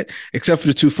that bad, except for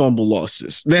the 2 fumble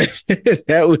losses.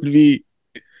 That would be.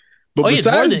 But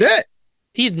besides that,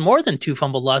 he had more than 2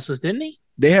 fumble losses, didn't he?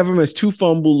 They have him as 2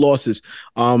 fumble losses.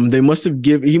 He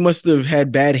must have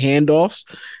had bad handoffs,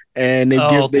 and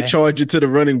they charge it to the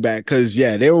running back because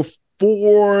there were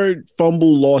 4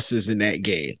 fumble losses in that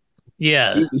game.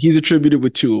 Yeah, he's attributed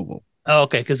with 2 of them. Oh,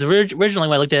 okay, because originally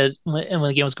when I looked at it when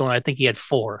the game was going on, I think he had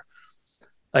 4.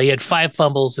 He had 5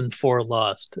 fumbles and 4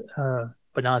 lost,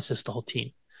 but now it's just the whole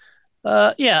team.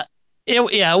 It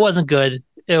wasn't good.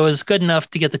 It was good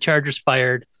enough to get the Chargers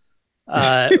fired.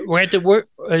 All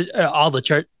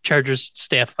the Chargers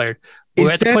staff fired. Go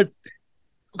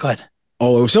ahead.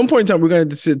 Oh, at some point in time, we're going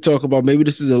to talk about maybe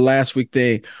this is the last week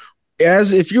thing.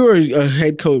 As if you're a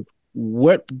head coach,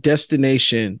 what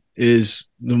destination is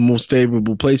the most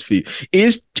favorable place for you?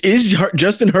 Is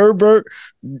Justin Herbert?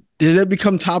 Does that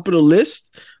become top of the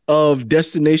list of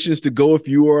destinations to go if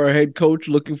you are a head coach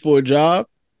looking for a job?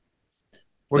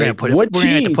 We're going to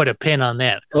have to put a pin on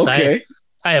that. Okay.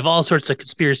 I have all sorts of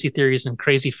conspiracy theories and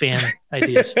crazy fan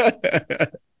ideas. We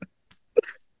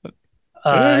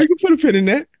can put a pin in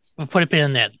that. We'll put a pin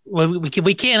in that.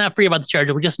 We cannot forget about the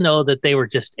Chargers. We just know that they were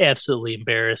just absolutely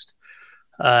embarrassed.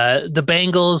 The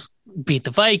Bengals beat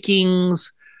the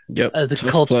Vikings. Yep. The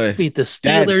Colts beat the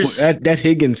Steelers. That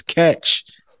Higgins catch.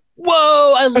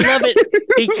 Whoa, I love it.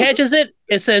 He catches it.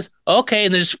 It says, okay,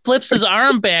 and then just flips his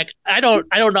arm back. I don't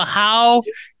know how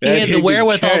he had the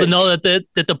wherewithal to know that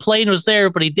the plane was there,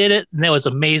 but he did it, and that was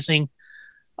amazing.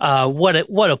 What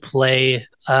a play.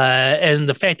 And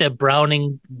the fact that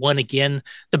Browning won again.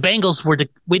 The Bengals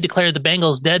we declared the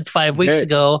Bengals dead 5 weeks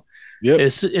ago. Yep.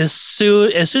 As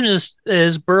soon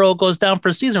as Burrow goes down for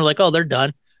a season, we're like, oh, they're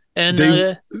done. And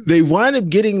they wind up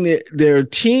getting their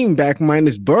team back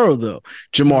minus Burrow, though.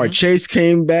 Jamar Chase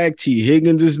came back. T.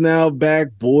 Higgins is now back.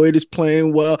 Boyd is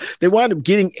playing well. They wind up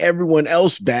getting everyone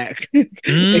else back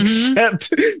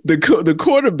except the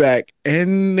quarterback,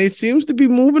 and it seems to be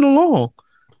moving along.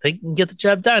 They can get the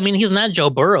job done. I mean, he's not Joe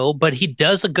Burrow, but he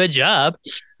does a good job.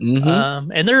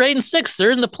 And they're 8-6.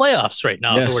 They're in the playoffs right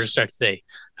now. Yes. If we're to start today.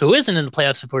 Who isn't in the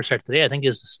playoffs if we're to start today? I think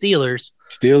is the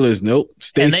Steelers. Nope.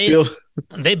 Stay still.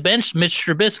 They benched Mitch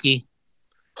Trubisky.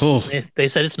 Oh. They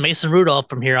said it's Mason Rudolph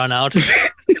from here on out.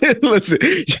 Listen,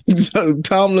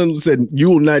 Tomlin said, "You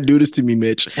will not do this to me,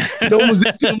 Mitch." It almost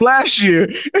did to him last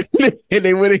year, and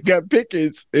they went and got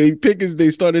Pickens. And Pickens,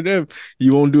 they started them.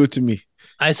 You won't do it to me.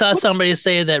 I saw somebody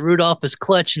say that Rudolph is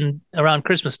clutch around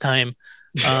Christmas time.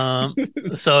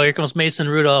 So here comes Mason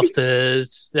Rudolph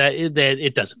that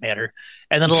it doesn't matter.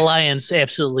 And then the Lions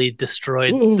absolutely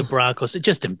destroyed the Broncos. It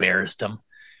just embarrassed them.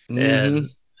 And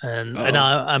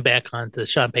now I'm back on to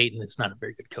Sean Payton. It's not a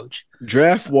very good coach.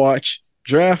 Draft watch.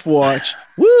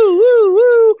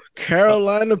 Woo.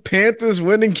 Carolina Panthers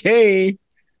winning game.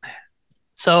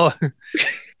 So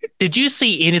did you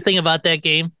see anything about that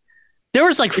game? There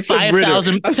was like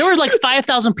 5,000. There were like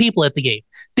 5,000 people at the game.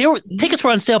 Tickets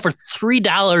were on sale for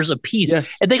 $3 a piece,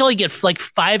 and they only get like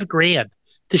 $5,000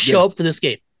 to show up for this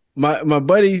game. My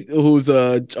buddy, who's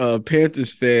a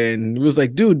Panthers fan, was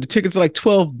like, "Dude, the tickets are like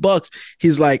 $12."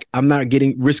 He's like, "I'm not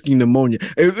risking pneumonia."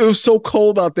 It was so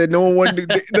cold out there, no one wanted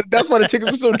to. That's why the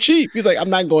tickets were so cheap. He's like, "I'm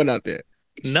not going out there."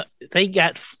 No, they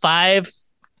got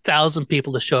 5,000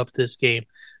 people to show up to this game.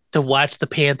 to watch the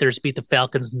Panthers beat the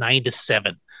Falcons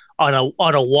 9-7 on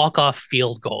a walk-off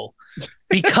field goal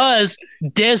because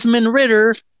Desmond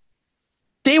Ridder,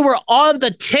 they were on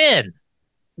the 10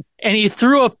 and he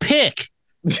threw a pick.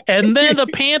 And then the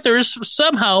Panthers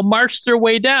somehow marched their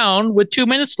way down with 2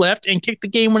 minutes left and kicked the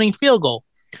game-winning field goal.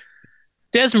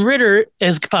 Desmond Ridder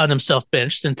has found himself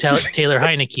benched, and Taylor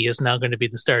Heineke is now going to be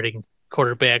the starting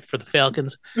quarterback for the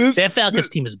Falcons. That Falcons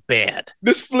team is bad.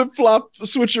 This flip-flop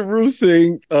switcheroo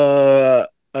thing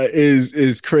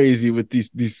is crazy with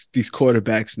these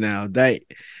quarterbacks now.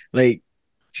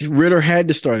 Ridder had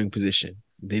the starting position,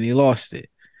 then he lost it,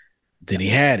 then he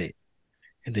had it,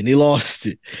 and then he lost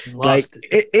it.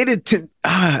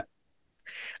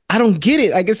 I don't get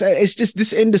it. I guess it's just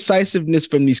this indecisiveness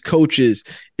from these coaches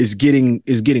is getting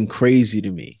crazy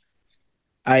to me.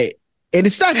 And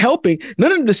it's not helping.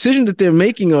 None of the decisions that they're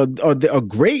making are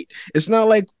great. It's not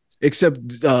like, except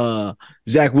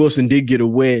Zach Wilson did get a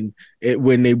win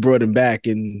when they brought him back,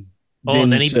 and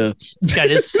then he got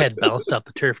his head bounced off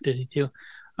the turf, did he too?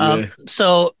 Yeah.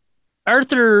 So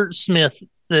Arthur Smith,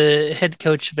 the head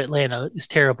coach of Atlanta, is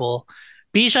terrible.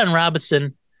 Bijan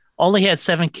Robinson only had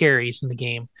 7 carries in the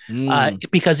game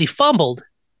because he fumbled,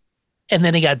 and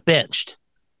then he got benched.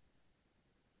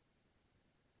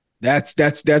 That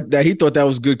he thought that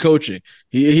was good coaching.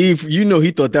 He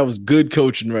thought that was good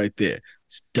coaching right there.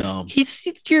 It's dumb. He's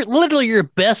literally your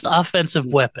best offensive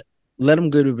weapon. Let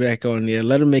him get it back on there.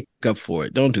 Let him make up for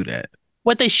it. Don't do that.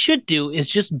 What they should do is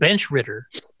just bench Ridder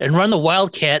and run the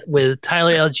Wildcat with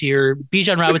Tyler Algier,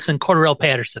 Bijan Robinson, Cordarrelle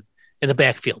Patterson in the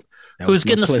backfield. Who's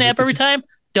getting the snap every time?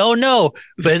 Don't know,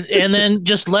 and then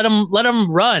just let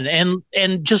him run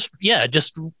and just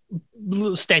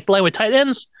stack the line with tight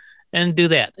ends and do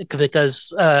that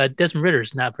because Desmond Ridder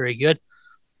is not very good.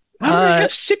 How do they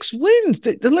have 6 wins?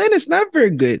 The Atlanta's not very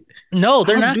good. No,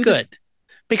 they're not good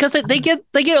because they get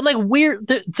like weird.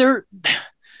 They're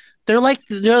like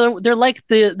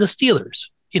the Steelers.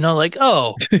 You know, like,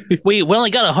 oh, we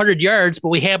only got 100 yards, but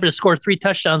we happen to score 3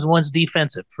 touchdowns. One's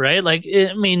defensive, right? Like,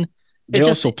 I mean. They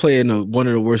also play in one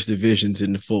of the worst divisions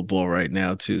in the football right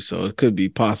now, too. So it could be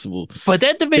possible. But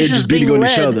that division is being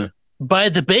led by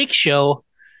the Bake Show,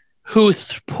 who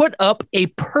put up a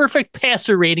perfect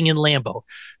passer rating in Lambeau.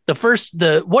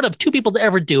 The one of 2 people to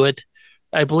ever do it.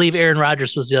 I believe Aaron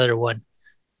Rodgers was the other one.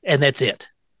 And that's it.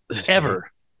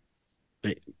 Ever.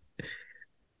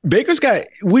 Baker's got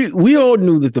we all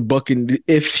knew that the Buccaneers,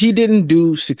 if he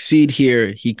didn't succeed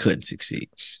here, he couldn't succeed.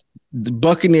 The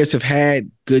Buccaneers have had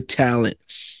good talent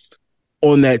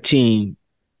on that team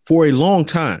for a long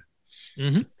time.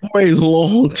 Mm-hmm. For a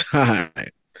long time.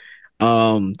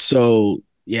 So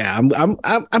yeah,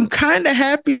 I'm kind of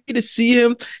happy to see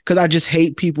him because I just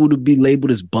hate people to be labeled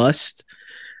as bust.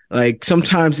 Like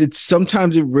sometimes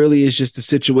it really is just a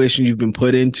situation you've been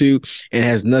put into and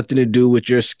has nothing to do with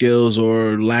your skills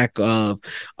or lack of.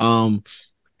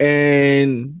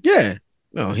 And yeah,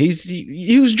 no,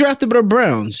 he was drafted by the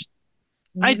Browns.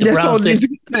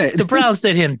 The Browns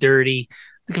did him dirty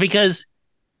because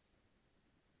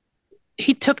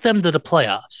he took them to the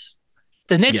playoffs.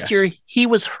 The next year, he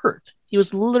was hurt. He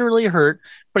was literally hurt,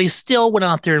 but he still went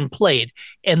out there and played.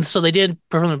 And so they didn't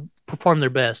perform their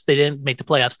best. They didn't make the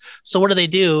playoffs. So what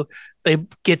do? They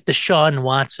get Deshaun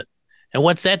Watson. And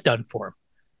what's that done for him?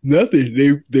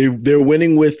 Nothing. They're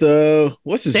winning with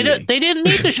what's his name? They didn't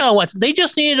need Deshaun Watson. They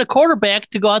just needed a quarterback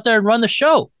to go out there and run the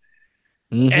show.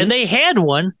 Mm-hmm. And they had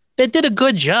one that did a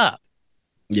good job.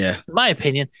 Yeah. In my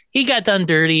opinion. He got done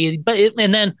dirty,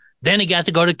 and then he got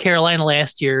to go to Carolina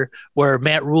last year where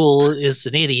Matt Rule is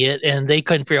an idiot and they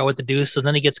couldn't figure out what to do. So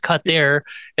then he gets cut there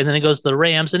and then he goes to the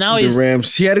Rams. And now the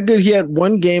Rams. He had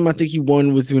one game I think he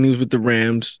won when he was with the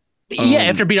Rams. Yeah,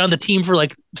 after being on the team for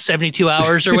like 72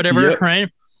 hours or whatever, yep. Right?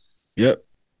 Yep.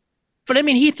 But I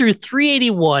mean, he threw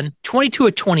 381, 22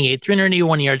 of 28,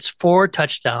 381 yards, 4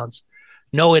 touchdowns,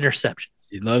 no interceptions.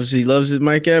 He loves his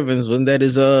Mike Evans. Wasn't that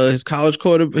his college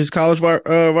wide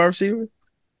receiver?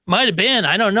 Might have been.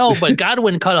 I don't know. But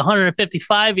Godwin caught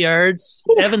 155 yards.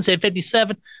 Ooh. Evans had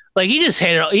 57. Like he just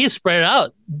spread it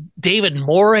out. David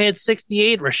Moore had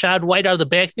 68. Rashad White out of the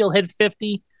backfield had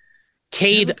 50.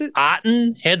 Cade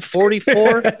Otton had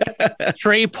 44.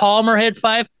 Trey Palmer had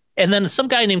 5. And then some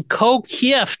guy named Ko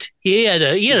Kieft, he had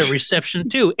a reception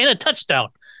too and a touchdown.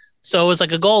 So it was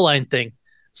like a goal line thing.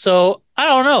 So I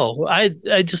don't know. I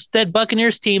just that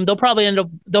Buccaneers team, they'll probably end up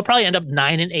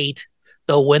 9-8.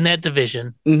 They'll win that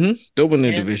division. Mm-hmm. They'll win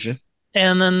the division,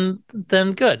 and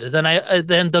then good.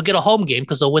 Then they'll get a home game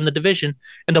because they'll win the division,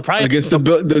 and they'll probably against the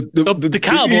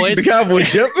Cowboys. The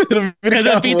Cowboys, yep. And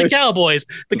then beat the Cowboys.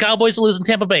 The Cowboys will lose in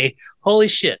Tampa Bay. Holy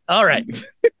shit! All right.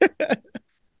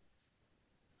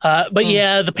 But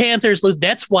yeah, the Panthers lose.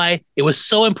 That's why it was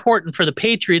so important for the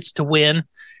Patriots to win,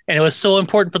 and it was so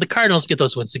important for the Cardinals to get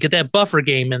those wins, to get that buffer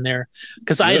game in there.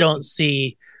 Because I don't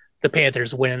see the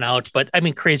Panthers winning out, but I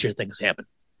mean, crazier things happen.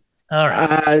 All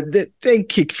right. They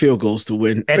kick field goals to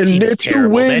win. That team is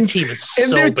terrible. That team is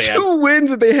so bad. And their 2 wins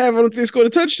that they have, I don't think they scored a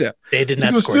touchdown. They did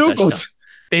not score a touchdown.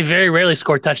 They very rarely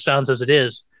score touchdowns as it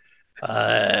is.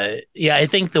 I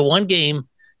think the one game,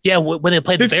 when they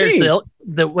played 15.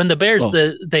 The Bears,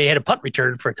 they had a punt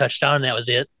return for a touchdown, and that was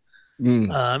it.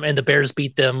 And the Bears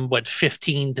beat them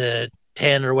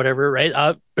 15-10 or whatever,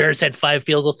 right? Bears had 5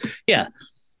 field goals. Yeah,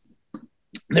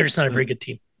 they're just not a very good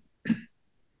team.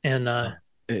 And I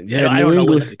don't know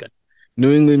when they'll be good.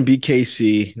 New England beat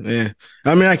KC. Yeah,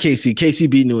 I mean not KC. KC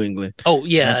beat New England. Oh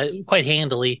yeah, quite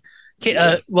handily.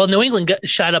 Well, New England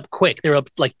shot up quick. They were up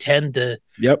like 10-3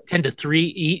 quick.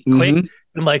 Mm-hmm.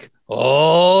 I'm like,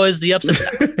 is the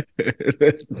upset?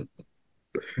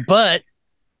 But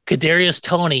Kadarius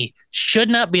Toney should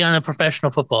not be on a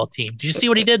professional football team. Did you see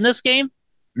what he did in this game?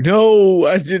 No,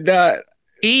 I did not.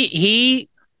 And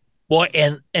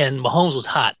Mahomes was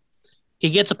hot. He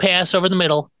gets a pass over the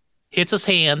middle, hits his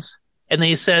hands, and then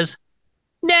he says,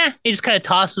 "Nah." He just kind of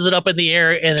tosses it up in the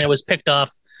air, and then it was picked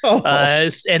off.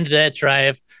 Ended that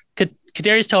drive.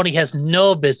 Kadarius Toney has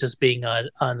no business being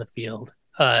on the field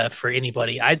for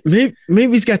anybody.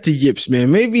 Maybe he's got the yips, man.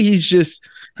 Maybe he's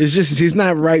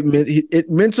not right.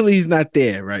 Mentally, he's not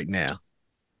there right now.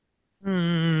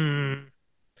 I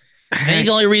think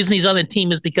the only reason he's on the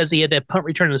team is because he had that punt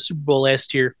return in the Super Bowl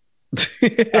last year.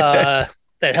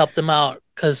 That helped him out,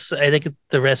 because I think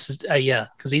the rest is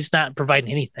because he's not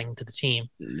providing anything to the team.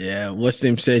 Yeah, what's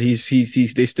name said they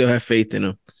still have faith in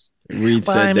him. Reed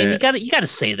said that. You got to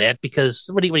say that, because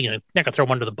what are you gonna, not gonna throw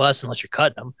him under the bus unless you're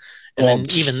cutting him. And then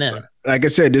even then, like I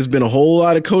said, there's been a whole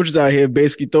lot of coaches out here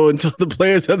basically throwing the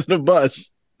players under the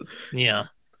bus. Yeah,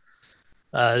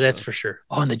 that's for sure.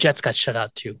 Oh, and the Jets got shut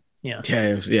out too. Yeah.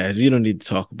 You don't need to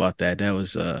talk about that. That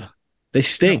was they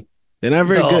stink. They're not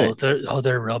very good.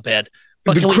 They're real bad.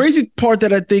 But the crazy part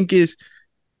that I think is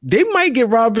they might get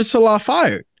Robert Salah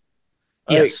fired.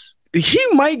 Yes, he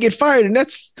might get fired, and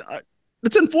that's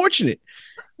unfortunate.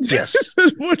 Yes,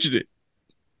 unfortunate.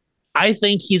 I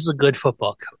think he's a good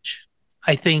football coach.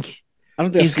 I think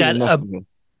he's got I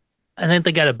think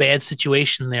they got a bad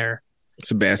situation there.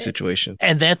 It's a bad situation,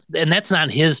 and that's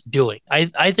not his doing.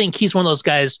 I think he's one of those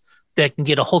guys that can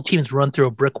get a whole team to run through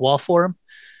a brick wall for him.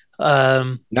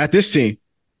 Not this team.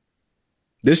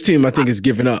 This team, I think, is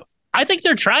giving up. I think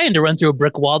they're trying to run through a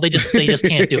brick wall. They just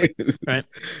can't do it. Right.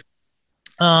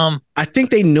 I think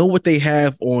they know what they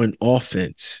have on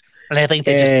offense, and I think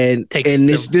it takes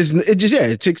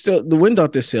the wind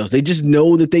out their sails. They just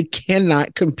know that they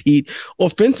cannot compete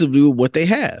offensively with what they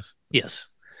have. Yes.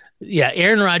 Yeah.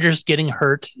 Aaron Rodgers getting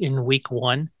hurt in week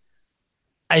 1,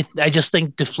 I just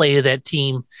think deflated that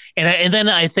team, and then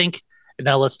I think,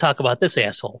 now let's talk about this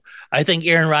asshole. I think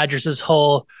Aaron Rodgers'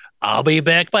 whole "I'll be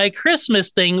back by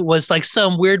Christmas" thing was like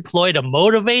some weird ploy to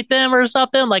motivate them or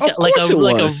something, like a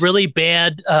really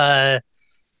bad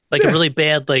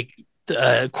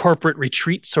corporate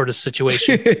retreat sort of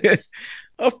situation.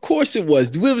 Of course it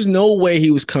was. There was no way he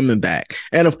was coming back.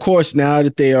 And of course, now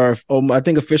that they are, I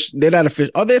think they're not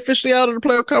official. Are they officially out of the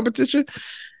playoff competition?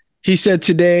 He said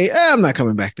today, "I'm not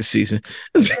coming back this season."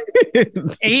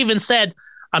 He even said,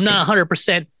 "I'm not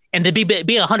 100%. And to be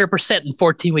 100% in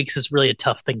 14 weeks is really a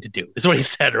tough thing to do," is what he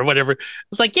said, or whatever.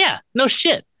 It's like, yeah, no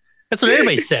shit. That's what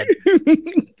everybody said.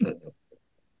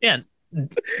 Yeah.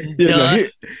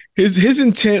 His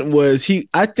intent was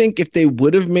I think if they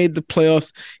would have made the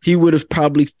playoffs, he would have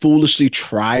probably foolishly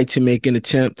tried to make an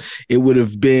attempt. It would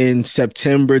have been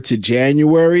September to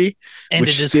January,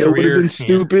 which still would have been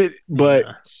stupid, but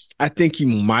I think he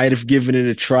might have given it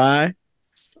a try.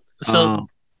 So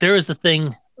there was the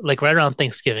thing, like right around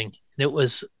Thanksgiving, and it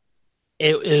was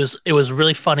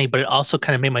really funny, but it also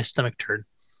kind of made my stomach turn.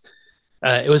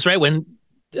 It was right when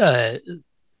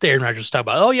Aaron Rodgers was talking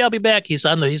about, "Oh yeah, I'll be back." They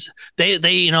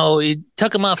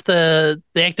took him off they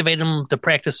activated him to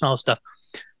practice and all this stuff.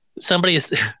 Somebody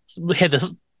had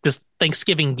this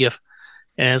Thanksgiving gif,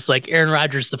 and it's like Aaron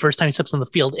Rodgers the first time he steps on the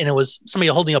field, and it was somebody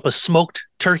holding up a smoked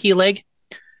turkey leg,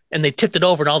 and they tipped it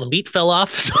over, and all the meat fell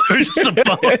off. So it was just a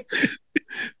bone.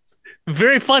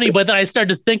 Very funny, but then I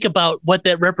started to think about what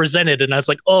that represented, and I was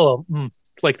like,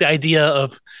 like the idea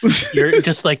of your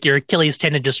Achilles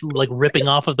tendon just like ripping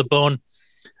off of the bone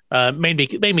made me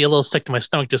a little sick to my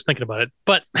stomach just thinking about it.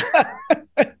 But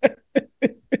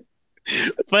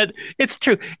but it's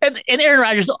true, and Aaron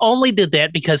Rodgers only did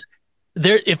that because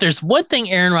if there's one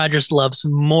thing Aaron Rodgers loves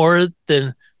more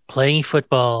than playing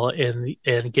football and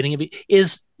getting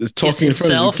is is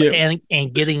himself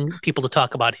and getting people to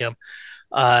talk about him.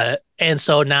 And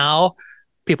so now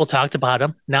people talked about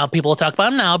him. Now people will talk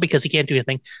about him now because he can't do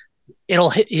anything.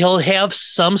 He'll have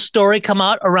some story come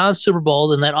out around Super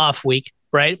Bowl in that off week,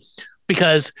 right?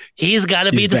 Because he's got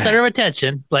to be the center of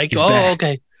attention. Like,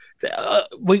 okay,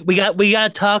 we got to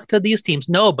talk to these teams.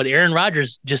 No, but Aaron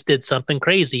Rodgers just did something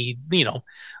crazy.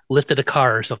 Lifted a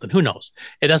car or something. Who knows?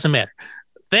 It doesn't matter.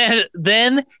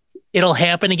 Then it'll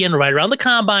happen again right around the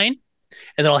combine,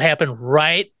 and it'll happen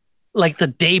right like the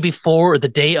day before or the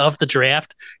day of the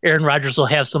draft. Aaron Rodgers will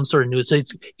have some sort of news. So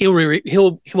he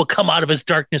will come out of his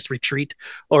darkness retreat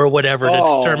or whatever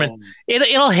to determine.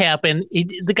 It'll happen.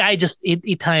 The guy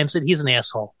he times it. He's an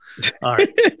asshole. All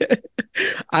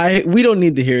right. We don't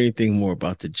need to hear anything more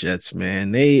about the Jets,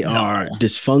 man. They are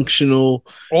dysfunctional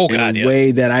in a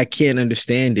way that I can't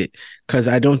understand it, because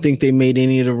I don't think they made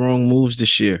any of the wrong moves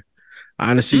this year. I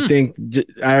honestly think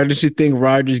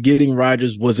getting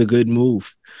Rodgers was a good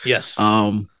move. Yes.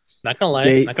 Not gonna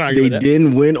lie. Not gonna argue with that. They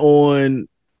didn't win on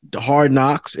the Hard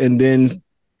Knocks and then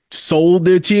sold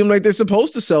their team like they're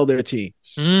supposed to sell their team.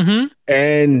 Mm-hmm.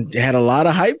 And had a lot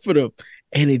of hype for them.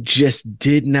 And it just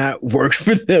did not work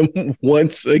for them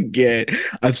once again.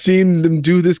 I've seen them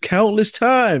do this countless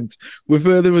times, with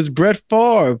whether it was Brett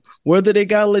Favre, whether they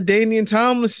got LaDainian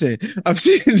Tomlinson. I've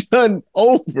seen it done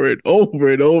over and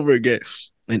over and over again.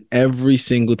 And every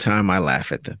single time I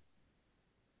laugh at them.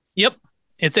 Yep.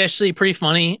 It's actually pretty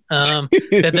funny. So,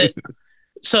 and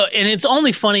it's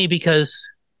only funny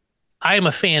because I am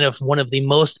a fan of one of the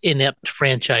most inept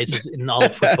franchises in all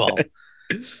of football.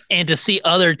 And to see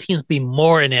other teams be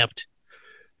more inept.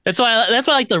 That's why I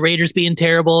like the Raiders being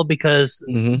terrible, because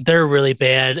they're really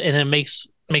bad, and it makes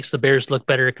the Bears look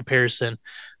better in comparison.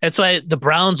 That's why the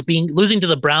Browns losing to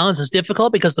the Browns is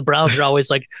difficult, because the Browns are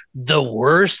always like the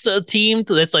worst team.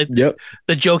 That's like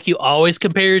the joke you always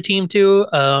compare your team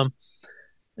to.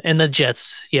 And the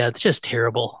Jets, it's just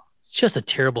terrible. It's just a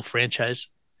terrible franchise.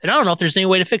 And I don't know if there's any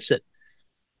way to fix it.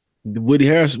 Woody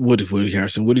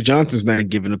Johnson's not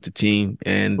giving up the team,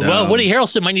 and Woody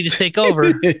Harrelson might need to take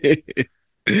over.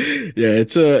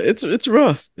 It's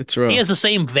rough. It's rough. He has the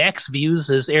same vax views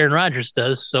as Aaron Rodgers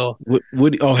does. So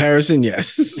Harrison,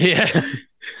 yes, yeah,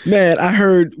 man. I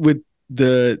heard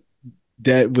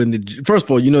first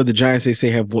of all, the Giants, they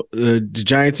say have the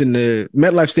Giants in the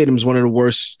MetLife Stadium is one of the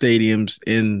worst stadiums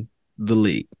in the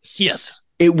league. Yes,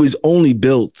 it was only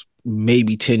built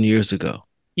maybe 10 years ago.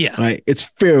 Yeah. Right. It's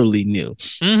fairly new.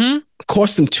 Mm-hmm.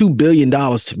 Cost them $2 billion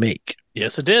to make.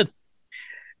 Yes, it did.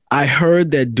 I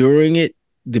heard that during it,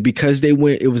 because it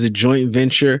was a joint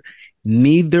venture,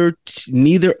 neither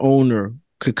owner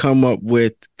could come up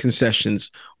with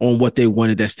concessions on what they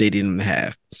wanted that stadium to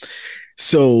have.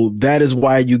 So that is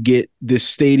why you get this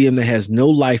stadium that has no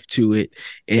life to it.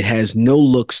 It has no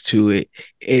looks to it.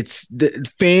 The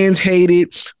fans hate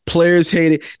it. Players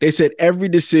hate it. They said every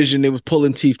decision they was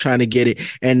pulling teeth trying to get it.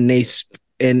 And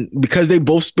because they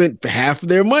both spent half of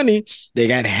their money, they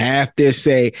got half their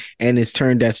say, and it's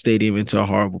turned that stadium into a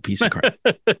horrible piece of crap.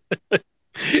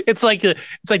 It's like the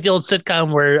old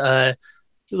sitcom where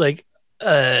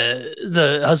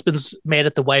the husband's mad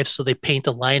at the wife, so they paint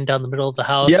a line down the middle of the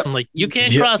house. Yep. I'm like, you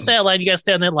can't cross that line. You got to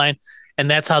stay on that line. And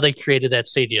that's how they created that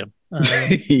stadium.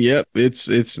 Yep.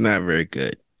 It's not very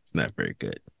good. It's not very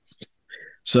good.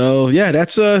 So yeah,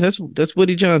 that's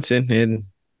Woody Johnson and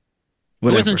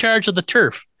whatever. Who was in charge of the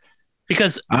turf?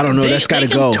 Because I don't know. That's got to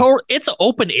go. It's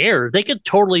open air. They could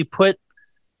totally put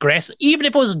grass, even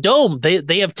if it was dome.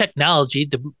 They have technology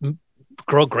to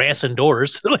grow grass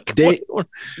indoors.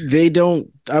 They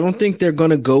don't. I don't think they're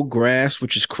going to go grass,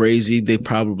 which is crazy. They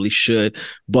probably should,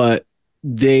 but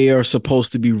they are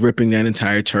supposed to be ripping that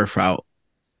entire turf out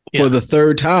for the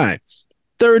third time.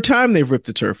 Third time they've ripped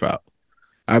the turf out,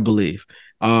 I believe,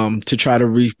 to try to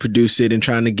reproduce it and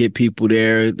trying to get people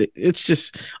there. It's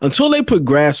just, until they put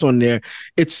grass on there,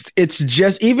 it's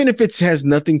just, even if it has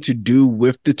nothing to do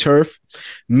with the turf,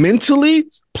 mentally,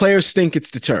 players think it's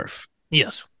the turf.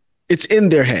 Yes. It's in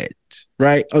their heads,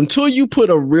 right? Until you put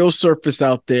a real surface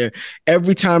out there,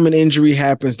 every time an injury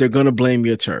happens, they're going to blame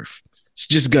your turf. It's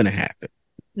just going to happen.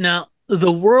 Now,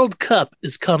 the World Cup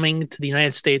is coming to the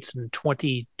United States in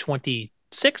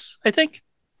 2026, I think.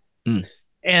 Mm.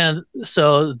 And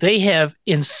so they have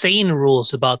insane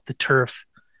rules about the turf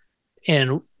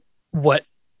and what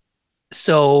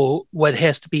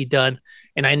has to be done.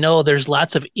 And I know there's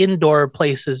lots of indoor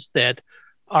places that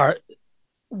are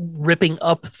ripping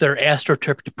up their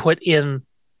AstroTurf to put in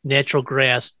natural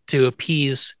grass to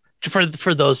appease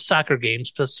for those soccer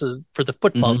games, plus for the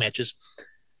football matches.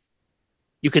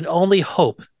 You can only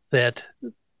hope that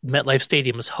MetLife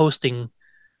Stadium is hosting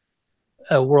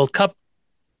World Cup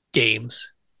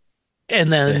games,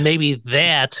 and then maybe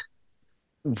that.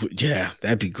 Yeah,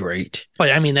 that'd be great.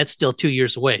 But I mean, that's still 2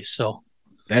 years away. So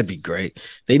that'd be great.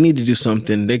 They need to do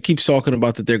something. They keep talking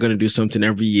about that they're going to do something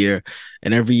every year.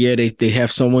 And every year they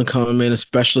have someone come in, a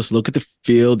specialist, look at the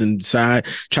field and try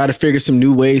to figure some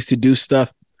new ways to do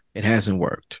stuff. It hasn't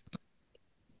worked.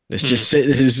 Let's just say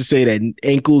that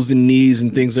ankles and knees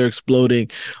and things are exploding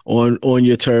on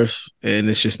your turf, and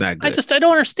it's just not good. I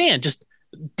don't understand. Just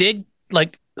dig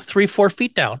like 3-4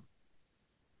 feet down.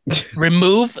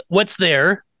 Remove what's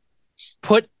there,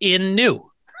 put in new.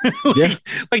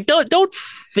 like don't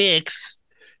fix,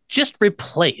 just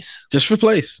replace. Just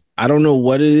replace. I don't know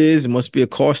what it is. It must be a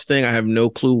cost thing. I have no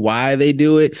clue why they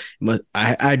do it.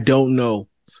 I don't know.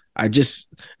 I'm just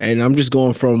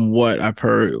going from what I've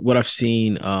heard, what I've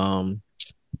seen.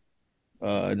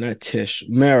 Not Tish,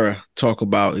 Mara talk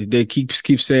about. They keep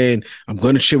saying,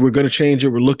 we're gonna change it.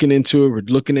 We're looking into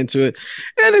it,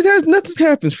 and it has nothing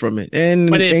happens from it.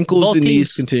 And ankles and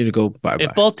knees continue to go bye bye.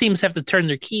 If both teams have to turn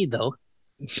their key, though.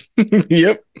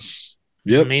 Yep.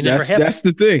 That's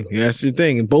the thing. That's the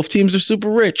thing. And both teams are super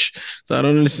rich, so I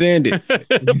don't understand it.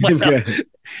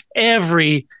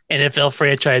 Every NFL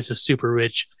franchise is super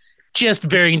rich, just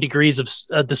varying degrees of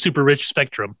the super rich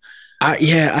spectrum.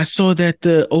 I saw that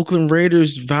the Oakland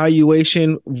Raiders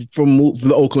valuation from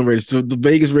the Oakland Raiders, so the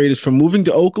Vegas Raiders, from moving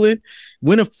to Oakland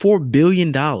went up $4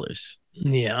 billion.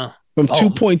 Yeah. From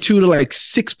 2.2 to like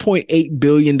 $6.8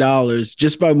 billion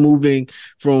just by moving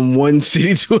from one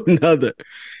city to another.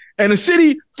 And a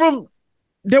city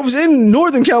that was in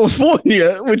Northern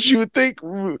California, which you would think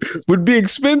would be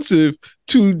expensive,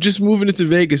 to just moving into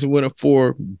Vegas and went up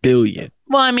 $4 billion.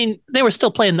 Well, I mean, they were still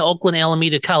playing the Oakland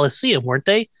Alameda Coliseum, weren't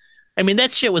they? I mean,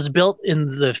 that shit was built in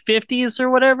the 50s or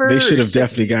whatever. They should have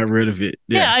definitely got rid of it.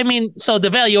 Yeah, I mean, so the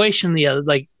valuation,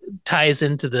 ties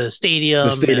into the stadium,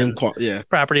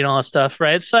 property and all that stuff,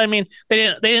 right? So, I mean,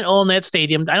 they didn't own that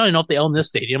stadium. I don't even know if they own this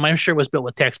stadium. I'm sure it was built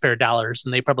with taxpayer dollars,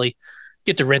 and they probably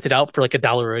get to rent it out for like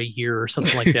 $1 a year or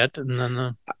something like that. And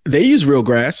then they use real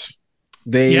grass.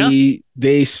 They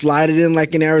slide it in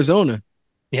like in Arizona.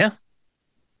 Yeah.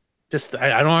 Just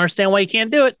I don't understand why you can't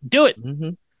do it. Do it. Mm-hmm.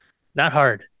 Not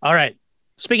hard. All right.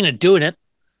 Speaking of doing it,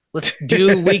 let's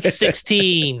do week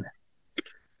 16.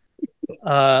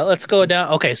 Let's go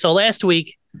down. Okay, so last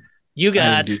week you got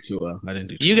I didn't do too well.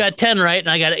 You got 10 right, and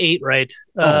I got 8 right.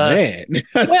 Man.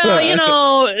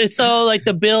 Well, so like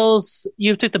the Bills,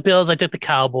 you took the Bills, I took the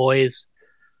Cowboys.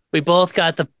 We both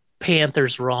got the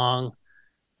Panthers wrong.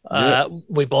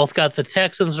 We both got the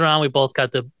Texans wrong. We both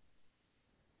got the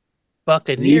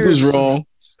Buccaneers. The Eagles wrong.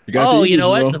 You know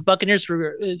what? The Buccaneers,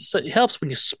 it helps when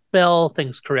you spell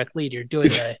things correctly. You're doing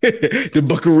the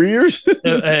Buccaneers.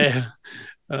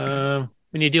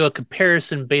 When you do a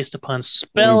comparison based upon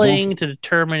spelling to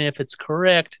determine if it's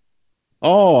correct.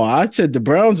 Oh, I said the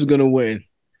Browns are going to win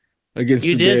against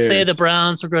the Bears. You did say the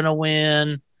Browns are going to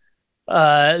win.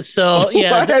 So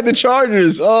yeah, I had the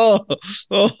Chargers.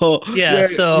 Yeah.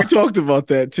 So we talked about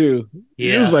that too.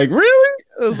 Yeah, he was like, "Really?"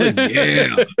 I was like,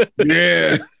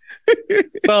 "Yeah."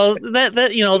 So that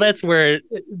that's where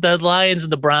the Lions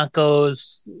and the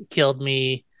Broncos killed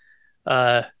me.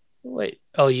 Wait,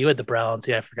 you had the Browns.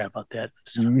 Yeah, I forgot about that.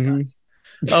 Mm-hmm.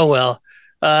 Oh well.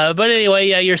 But anyway,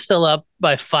 yeah, you're still up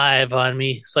by 5 on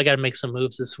me, so I got to make some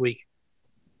moves this week.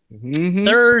 Mm-hmm.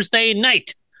 Thursday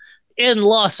night in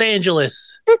Los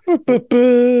Angeles,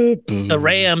 the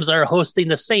Rams are hosting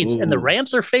the Saints, and the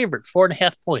Rams are favored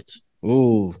 4.5 points.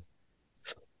 Ooh.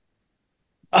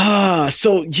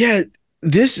 So yeah,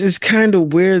 this is kind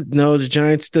of weird. No, the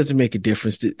Giants doesn't make a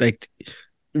difference. Like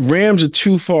Rams are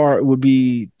too far; it would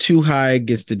be too high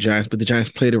against the Giants, but the Giants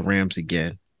play the Rams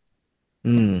again.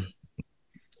 Rams.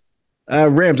 I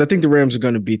think the Rams are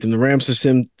going to beat them. The Rams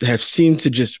have seemed to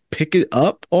just pick it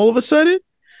up all of a sudden.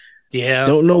 Yeah.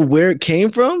 Don't know where it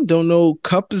came from. Don't know.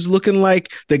 Kupp is looking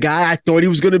like the guy I thought he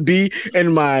was going to be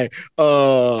in my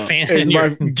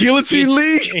guillotine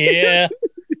league. Yeah.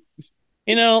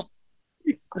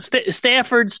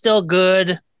 Stafford's still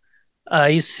good.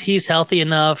 He's healthy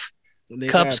enough.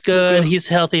 Kupp's good. He's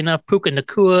healthy enough. Puka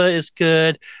Nacua is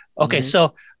good. Okay,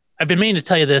 so I've been meaning to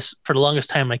tell you this for the longest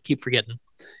time. I keep forgetting.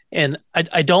 And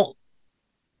I don't.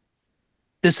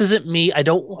 This isn't me. I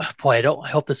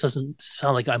hope this doesn't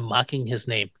sound like I'm mocking his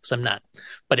name, because I'm not.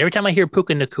 But every time I hear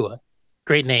Puka Nacua,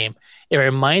 great name, it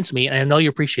reminds me, and I know you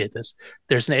appreciate this.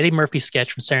 There's an Eddie Murphy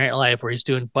sketch from Saturday Night Live where he's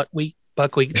doing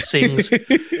Buckwheat sings,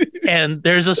 and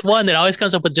there's this one that always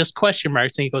comes up with just question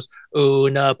marks, and he goes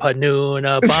 "Una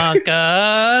panuna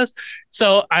bancas."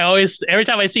 So every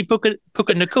time I see Puka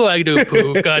Nacua, I do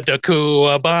Puka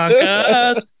Nacua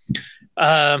bancas.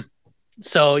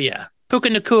 So yeah, Puka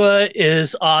Nakua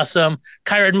is awesome.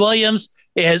 Kyron Williams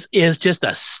is just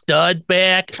a stud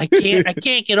back. I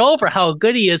can't get over how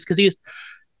good he is because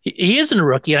he isn't a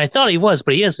rookie, and I thought he was,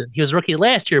 but he isn't. He was a rookie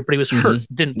last year, but he was hurt,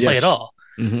 didn't play at Yes. all.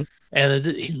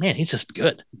 And man, he's just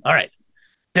good. All right,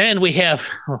 then we have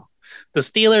the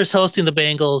Steelers hosting the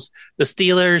Bengals. The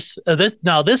Steelers.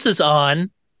 This is on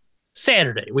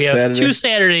Saturday. We have two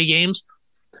Saturday games.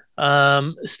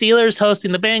 Steelers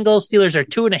hosting the Bengals. Steelers are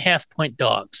 2.5-point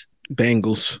dogs.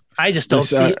 Bengals. I just don't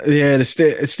see it. Yeah, the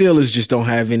Steelers just don't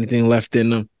have anything left in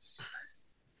them.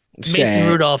 Mason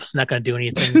Rudolph's not going to do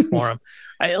anything for him.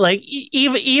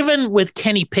 Even with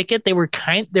Kenny Pickett, they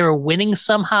were winning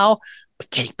somehow,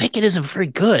 but Kenny Pickett isn't very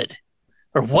good,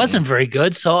 or wasn't very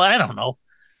good. So I don't know.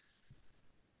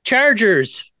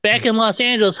 Chargers back in Los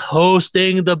Angeles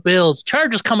hosting the Bills.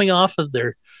 Chargers coming off of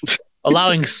their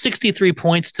allowing 63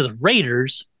 points to the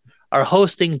Raiders are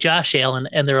hosting Josh Allen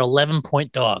and their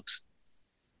 11-point dogs.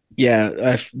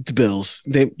 Yeah, the Bills.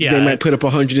 They might put up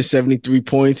 173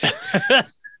 points.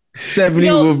 70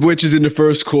 of which is in the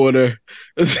first quarter.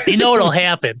 You know what'll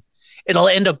happen? It'll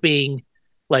end up being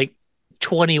like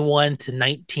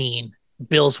 21-19,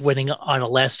 Bills winning on a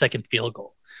last-second field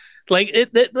goal.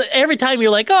 Every time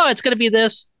you're like, oh, it's going to be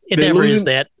this, it never is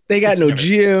that. They got no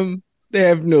GM. They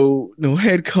have no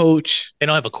head coach. They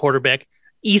don't have a quarterback.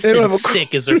 Easton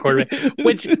Stick is their quarterback,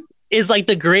 which is like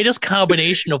the greatest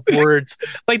combination of words.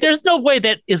 Like, there's no way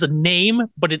that is a name,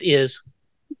 but it is.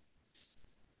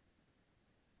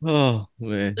 Oh,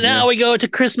 man. Now we go to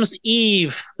Christmas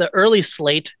Eve, the early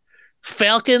slate.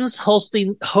 Falcons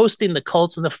hosting the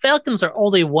Colts, and the Falcons are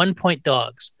only 1-point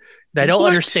dogs. I don't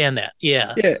understand that.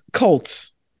 Yeah. Yeah,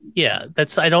 Colts. Yeah,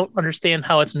 I don't understand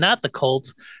how it's not the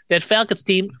Colts. That Falcons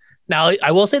team. Now,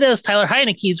 I will say this, Tyler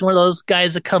Heineke is one of those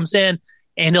guys that comes in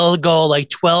and he'll go like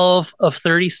 12 of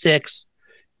 36,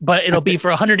 but it'll be for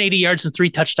 180 yards and 3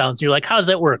 touchdowns. You're like, how does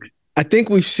that work? I think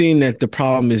we've seen that the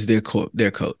problem is their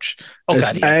coach. Oh,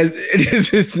 God, yeah.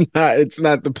 It's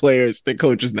not the players. The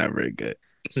coach is not very good.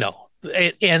 No,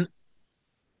 and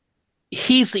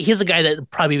he's a guy that would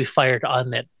probably be fired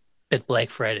on that Black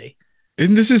Friday.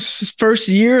 Isn't this his first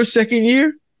year or second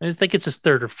year? I think it's his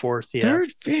third or fourth. Yeah,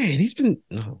 third. Man, he's been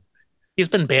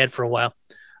bad for a while.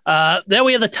 Then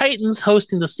we have the Titans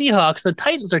hosting the Seahawks. The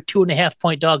Titans are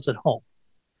 2.5-point dogs at home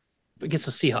against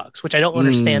the Seahawks, which I don't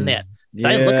understand that. Did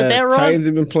I look at that wrong? Titans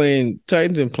have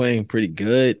been playing pretty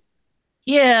good.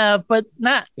 Yeah, but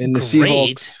not and the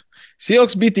great.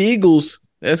 Seahawks beat the Eagles.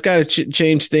 That's got to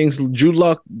change things. Drew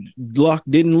Lock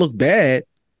didn't look bad.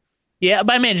 Yeah,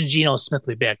 but I imagine Geno Smith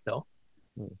will be back, though.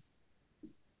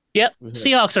 Yep.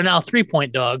 Seahawks are now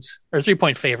 3-point dogs, or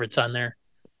 3-point favorites on there.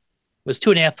 It was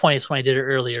 2.5 points when I did it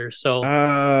earlier. So,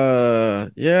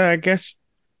 yeah, I guess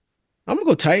I'm gonna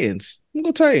go Titans.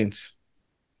 At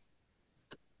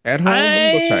home, I'm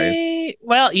gonna go Titans.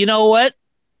 Well, you know what?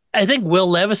 I think Will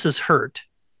Levis is hurt,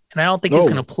 and I don't think he's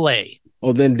gonna play.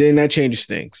 Oh, then that changes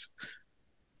things.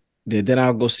 Then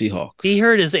I'll go Seahawks. He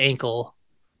hurt his ankle,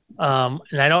 and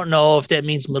I don't know if that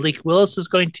means Malik Willis is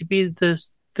going to be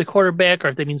the quarterback, or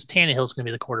if that means Tannehill is going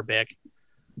to be the quarterback.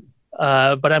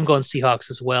 But I'm going Seahawks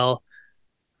as well.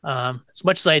 As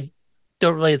much as I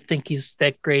don't really think he's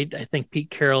that great, I think Pete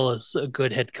Carroll is a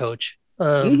good head coach.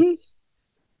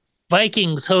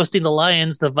 Vikings hosting the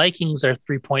Lions. The Vikings are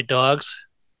 3-point dogs.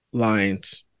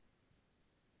 Lions.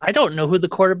 I don't know who the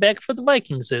quarterback for the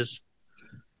Vikings is.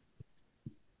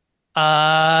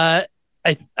 I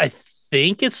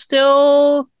think it's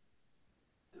still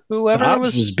whoever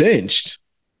was benched.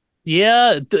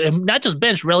 Yeah, not just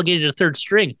benched, relegated to third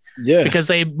string. Yeah, because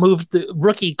they moved the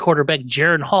rookie quarterback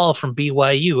Jaron Hall from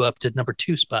BYU up to number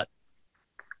 2 spot.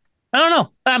 I don't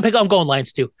know. I'm going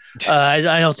Lions too. I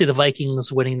don't see the Vikings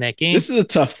winning that game. This is a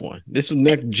tough one. This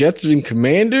one, Jets and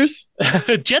Commanders.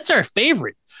 Jets are a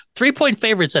favorite, 3-point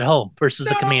favorites at home versus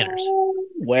the Commanders.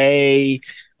 Way,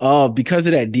 because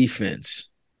of that defense.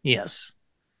 Yes,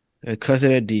 because of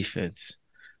that defense.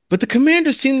 But the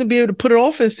Commanders seem to be able to put an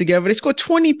offense together. They scored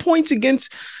 20 points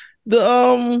against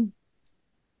the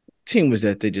team was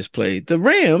that they just played. The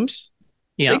Rams.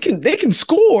 Yeah. They can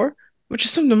score, which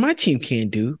is something my team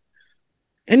can't do.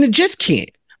 And the Jets can't.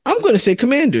 I'm going to say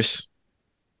Commanders.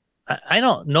 I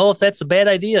don't know if that's a bad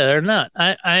idea or not.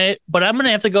 But I'm going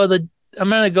to have to go I'm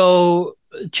going to go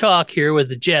chalk here with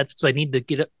the Jets because I need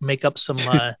to make up some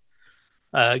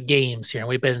games here.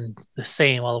 We've been the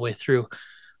same all the way through.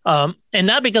 And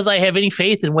not because I have any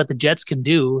faith in what the Jets can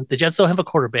do. The Jets don't have a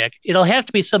quarterback. It'll have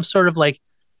to be some sort of like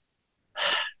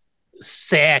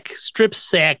strip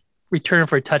sack, return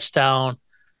for a touchdown,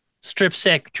 strip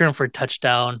sack, return for a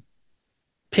touchdown.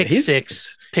 Pick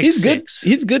six. He's good.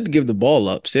 He's good to give the ball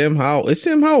up. Sam Howell. Is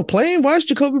Sam Howell playing? Why did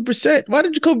Jacoby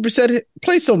Brissett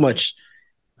play so much?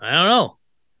 I don't know.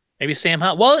 Maybe Sam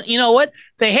Howell. Well, you know what?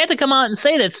 They had to come out and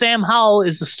say that Sam Howell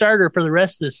is the starter for the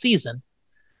rest of the season.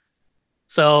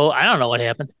 So I don't know what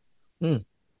happened.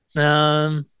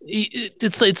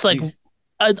 It's like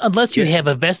unless you have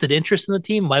a vested interest in the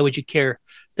team, why would you care?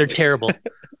 They're terrible.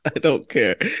 I don't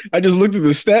care. I just looked at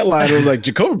the stat line and was like,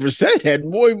 Jacoby Brissett had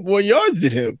more yards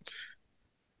than him.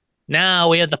 Now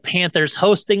we have the Panthers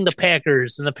hosting the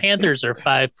Packers, and the Panthers are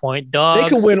 5-point dogs.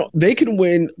 They can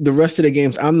win the rest of the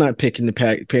games. I'm not picking the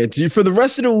Panthers for the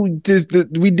rest of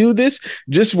we do this.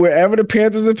 Just wherever the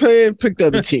Panthers are playing, pick the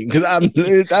other team because I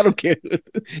don't care.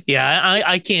 Yeah,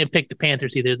 I can't pick the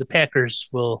Panthers either. The Packers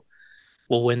will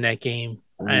win that game,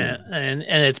 and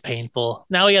it's painful.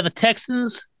 Now we have the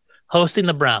Texans hosting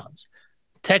the Browns.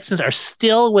 Texans are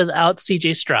still without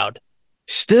C.J. Stroud.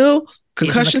 Still.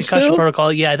 Concussion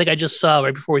protocol. Yeah, I think I just saw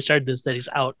right before we started this that he's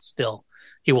out still.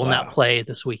 He will not play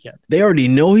this weekend. They already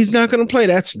know he's not going to play.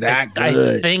 That's good.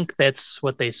 I think that's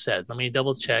what they said. Let me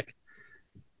double check.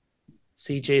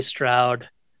 CJ Stroud.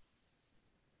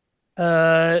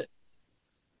 CJ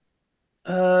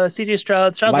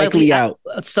Stroud likely out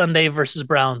Sunday versus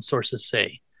Browns, sources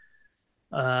say.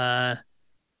 And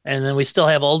then we still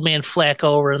have old man Flacco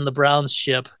over in the Browns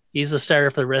ship. He's the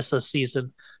starter for the rest of the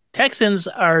season. Texans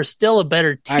are still a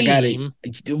better team.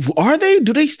 Are they?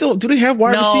 Do they have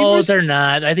wide receivers? No, they're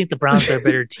not. I think the Browns are a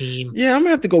better team. Yeah, I'm gonna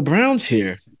have to go Browns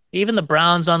here. Even the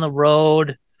Browns on the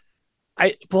road.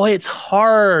 It's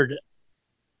hard.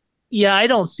 Yeah, I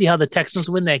don't see how the Texans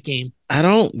win that game.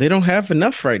 They don't have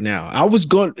enough right now.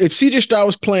 If CJ Stroud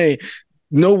was playing,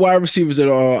 no wide receivers at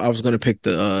all, I was gonna pick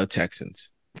the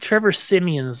Texans. Trevor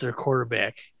Siemian is their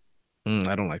quarterback.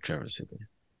 I don't like Trevor Siemian.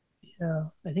 Yeah,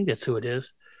 I think that's who it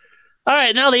is. All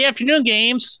right, now the afternoon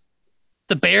games.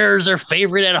 The Bears are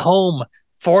favored at home,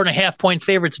 4.5-point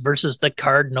favorites versus the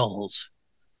Cardinals.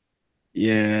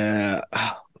 Yeah.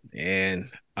 Oh,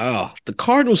 man. Oh, the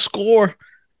Cardinals score.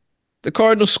 If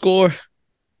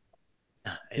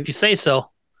you say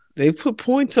so. They put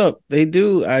points up. They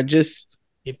do.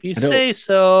 If you say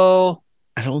so.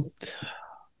 I don't.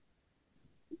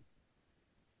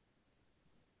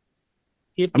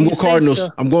 I'm going Cardinals. So.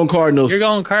 I'm going Cardinals. You're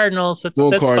going Cardinals. That's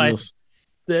Cardinals.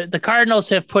 Fine. The Cardinals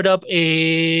have put up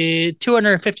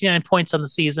 259 points on the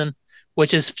season,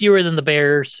 which is fewer than the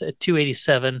Bears at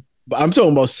 287. But I'm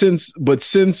talking about since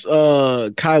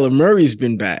Kyler Murray's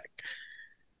been back.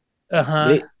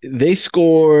 They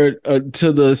scored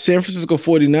to the San Francisco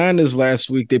 49ers last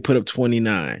week. They put up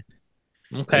 29.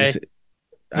 Okay.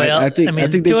 I think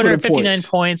they 259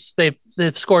 points. They've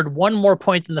scored one more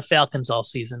point than the Falcons all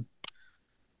season.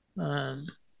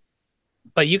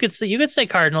 But you could say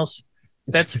Cardinals.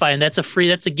 That's fine. That's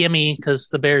a gimme because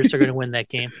the Bears are going to win that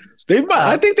game. They might.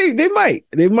 I think they might.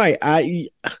 They might.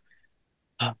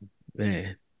 Oh,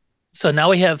 man. So now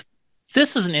we have.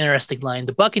 This is an interesting line.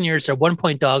 The Buccaneers are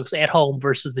 1-point dogs at home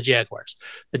versus the Jaguars.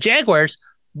 The Jaguars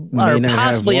are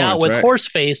possibly out with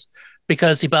Horseface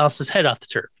because he bounced his head off the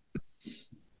turf.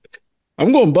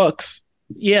 I'm going Bucks.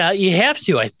 Yeah, you have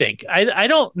to. I think. I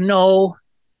don't know.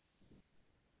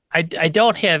 I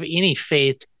don't have any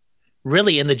faith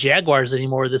really in the Jaguars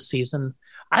anymore this season.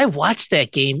 I watched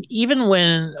that game even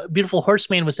when Beautiful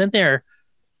Horseman was in there.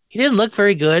 He didn't look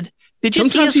very good. Did you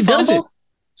see his fumble?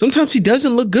 Sometimes he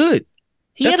doesn't look good.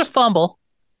 He had a fumble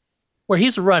where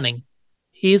he's running.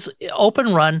 He's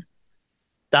open run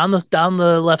down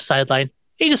the left sideline.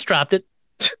 He just dropped it.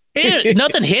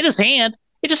 Nothing hit his hand.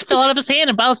 It just fell out of his hand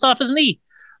and bounced off his knee.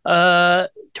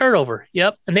 Turnover.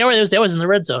 Yep. And that was in the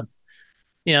red zone.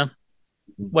 Yeah.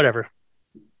 Whatever.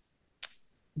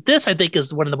 This, I think,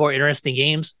 is one of the more interesting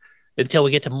games until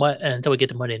we get to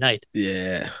Monday night.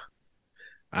 Yeah.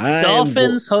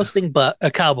 Dolphins hosting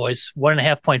Cowboys,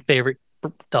 1.5-point favorite.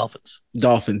 Dolphins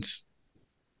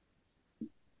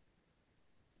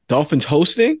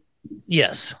hosting?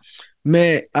 Yes.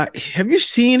 Man, have you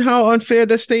seen how unfair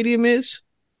that stadium is?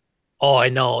 Oh, I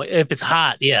know. If it's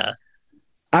hot, yeah.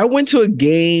 I went to a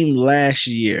game last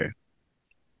year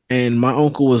and my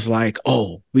uncle was like,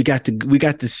 "Oh, we got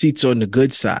the seats on the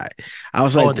good side." I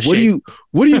was like, "What do you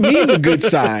mean the good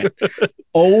side?"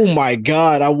 Oh my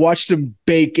God, I watched them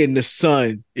bake in the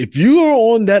sun. If you are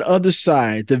on that other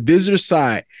side, the visitor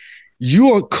side,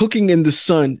 you are cooking in the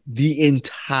sun the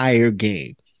entire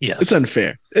game. Yes. It's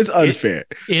unfair.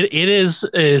 It is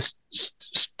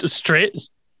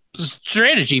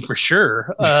strategy for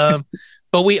sure. But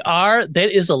that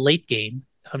is a late game,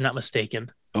 if I'm not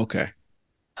mistaken. Okay.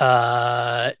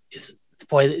 Is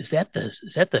that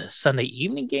the Sunday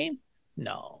evening game?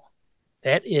 No.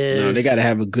 That is no. They got to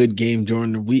have a good game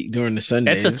during the week, during the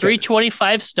Sunday. That's a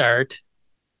 3:25 start.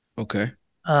 Okay.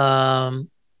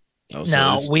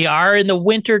 Now we are in the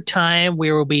winter time.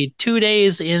 We will be 2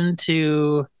 days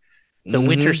into the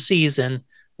winter season,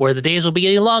 where the days will be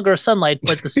getting longer of sunlight,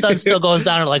 but the sun still goes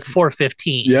down at like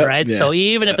 4:15, right? Yeah, so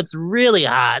even if it's really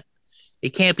hot,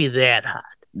 it can't be that hot.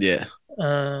 Yeah.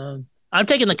 I'm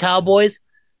taking the Cowboys.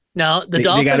 Now, the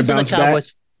Dolphins and the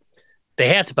Cowboys, they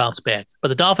have to bounce back. But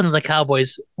the Dolphins and the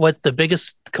Cowboys, what the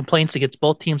biggest complaints against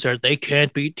both teams are, they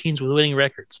can't beat teams with winning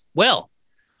records. Well,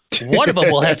 one of them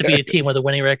will have to be a team with a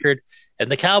winning record. And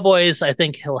the Cowboys, I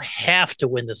think, will have to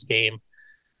win this game.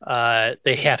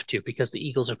 They have to, because the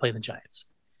Eagles are playing the Giants.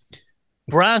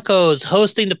 Broncos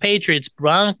hosting the Patriots.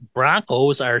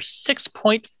 Broncos are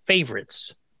 6-point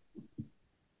favorites.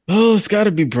 Oh, it's got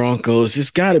to be Broncos.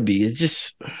 It's got to be. It's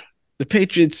just the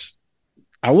Patriots.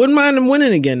 I wouldn't mind them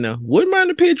winning again, though. Wouldn't mind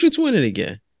the Patriots winning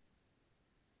again.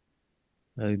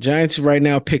 The Giants right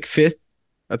now pick 5th.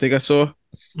 I think I saw.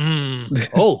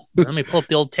 Oh, let me pull up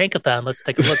the old Tankathon. Let's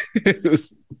take a look.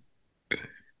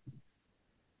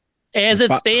 As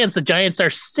it stands, the Giants are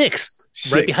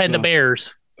 6th, right behind the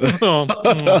Bears.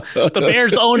 The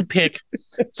Bears' own pick.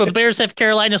 So the Bears have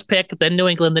Carolina's pick, then New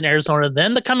England, then Arizona,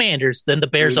 then the Commanders, then the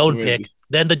Bears' own pick,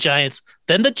 then the Giants,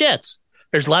 then the Jets.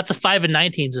 There's lots of 5 and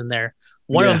 9 teams in there.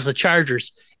 One of them's the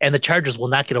Chargers, and the Chargers will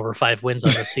not get over 5 wins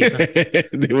on this season.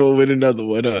 They won't win another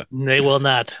one, huh? They will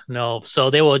not. No.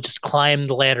 So they will just climb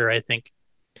the ladder, I think.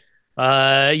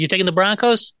 You taking the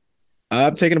Broncos?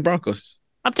 I'm taking the Broncos.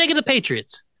 I'm taking the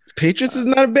Patriots. Patriots is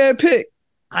not a bad pick.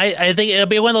 I think it'll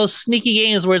be one of those sneaky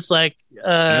games where it's like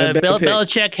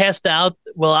Belichick has to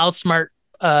outsmart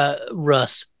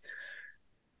Russ.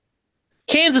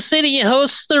 Kansas City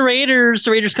hosts the Raiders.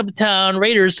 The Raiders come to town.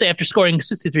 Raiders, after scoring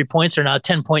 63 points, are now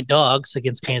 10-point dogs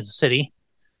against Kansas City.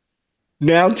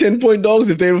 Now 10-point dogs.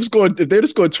 If they'd have scored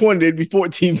 20, they'd be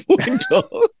 14-point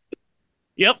dogs.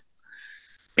 Yep.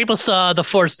 People saw the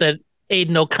force that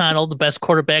Aiden O'Connell, the best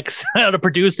quarterback to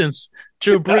produce since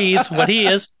Drew Brees, what he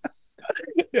is.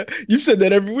 Yeah, you've said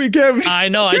that every week, haven't you? I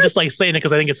know. I just like saying it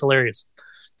because I think it's hilarious.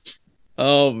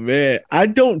 Oh, man. I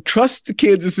don't trust the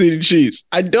Kansas City Chiefs.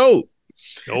 I don't.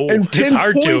 No, it's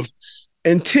hard to.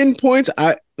 And 10 points,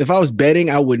 if I was betting,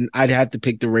 I'd have to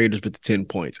pick the Raiders with the 10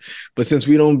 points. But since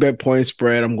we don't bet point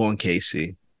spread, I'm going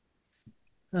KC.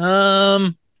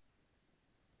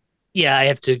 Yeah, I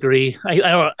have to agree.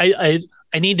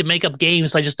 I need to make up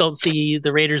games. I just don't see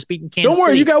the Raiders beating Kansas Don't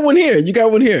worry, City. you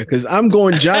got one here because I'm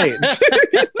going Giants.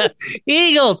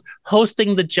 Eagles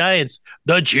hosting the Giants.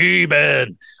 The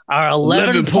G-Men are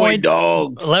 11-point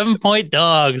dogs. 11-point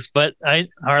dogs. But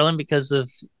Harlan, because of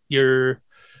your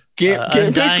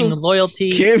undying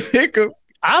loyalty, can't pick them.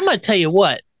 I'm going to tell you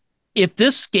what. If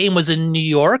this game was in New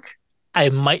York, I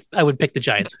would pick the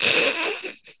Giants.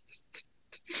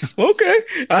 Okay.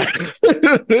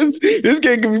 This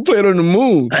game can be played on the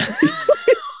moon.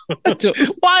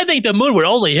 Well, I think the moon would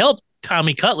only help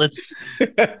Tommy Cutlets.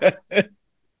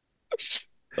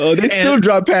 They'd still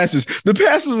drop passes. The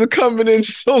passes are coming in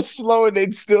so slow and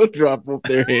they'd still drop off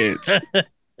their hands.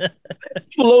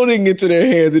 Floating into their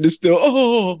hands, and it's still,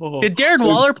 Did Darren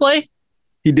Waller play?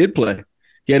 He did play.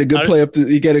 He had a good play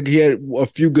he had a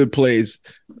few good plays.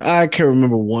 I can't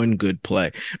remember one good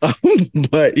play.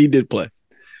 But he did play.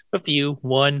 A few,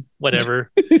 one,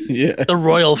 whatever. Yeah. The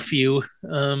royal few.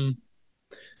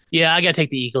 Yeah, I got to take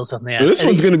the Eagles on that. Well, this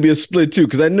one's going to be a split too,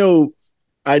 because I know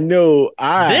I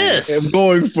am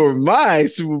going for my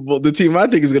Super Bowl. The team I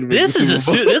think is going to be this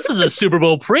is a Super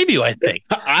Bowl preview. I think.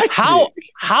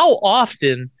 How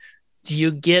often do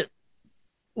you get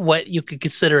what you could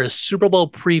consider a Super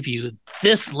Bowl preview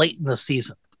this late in the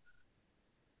season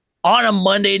on a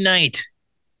Monday night?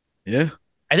 Yeah.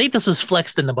 I think this was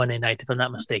flexed in the Monday night, if I'm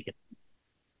not mistaken.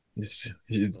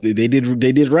 They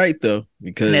did right though,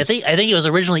 because I think it was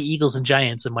originally Eagles and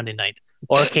Giants on Monday night,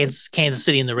 or Kansas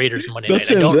City and the Raiders on Monday night.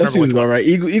 That seems about right.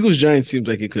 Eagles Giants seems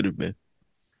like it could have been.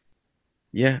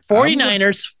 Yeah.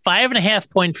 49ers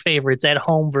 5.5-point favorites at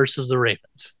home versus the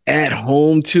Ravens. At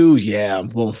home too. Yeah, I'm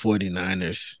going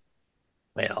 49ers.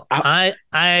 Well, I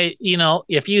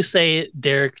if you say,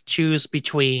 Derek, choose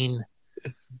between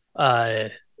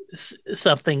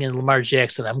something in Lamar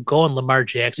Jackson, I'm going Lamar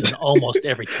Jackson almost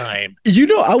every time.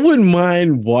 I wouldn't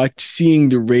mind seeing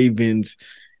the Ravens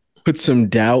put some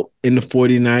doubt in the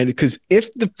 49ers, because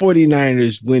if the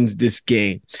 49ers wins this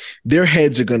game, their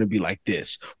heads are going to be like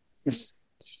this.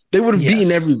 They would have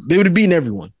beaten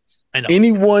everyone. I know.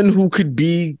 Anyone who could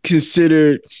be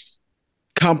considered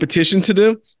competition to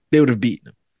them, they would have beaten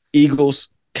them. Eagles,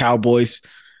 Cowboys,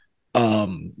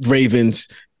 Ravens.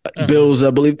 Bills,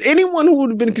 I believe. Anyone who would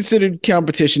have been considered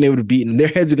competition, they would have beaten. Their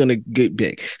heads are going to get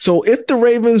big. So if the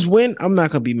Ravens win, I'm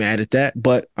not going to be mad at that,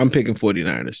 but I'm picking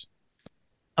 49ers.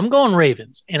 I'm going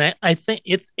Ravens, and I think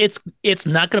it's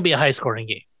not going to be a high scoring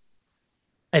game.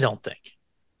 I don't think,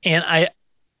 and I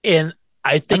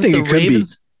think the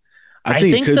Ravens. I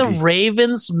think the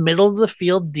Ravens' middle of the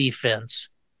field defense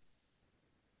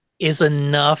is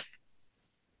enough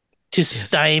to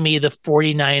stymie the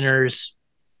 49ers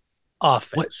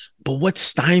offense. But what's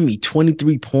stymie?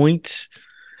 23 points?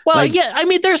 Well, yeah, I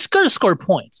mean, they're going to score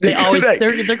points. They're going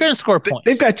to score points.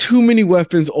 They've got too many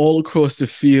weapons all across the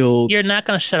field. You're not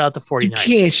going to shut out the 49ers. You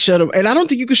can't shut them. And I don't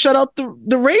think you can shut out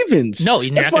the Ravens. No,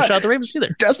 you're not going to shut out the Ravens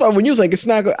either. That's why when you was like, it's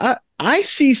not good. I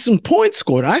see some points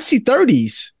scored. I see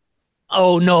 30s.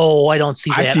 Oh, no, I don't see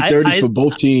that. I see 30s for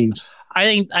both teams.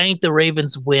 I think the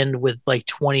Ravens win with like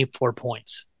 24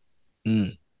 points. No,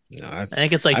 I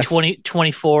think it's like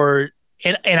 24.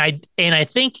 And I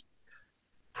think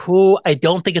I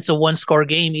don't think it's a one-score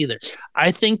game either.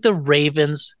 I think the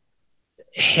Ravens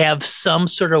have some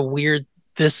sort of weird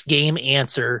this game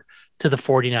answer to the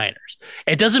 49ers.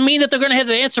 It doesn't mean that they're going to have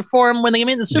the answer for them when they get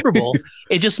in the Super Bowl.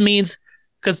 It just means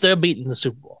because they're beating the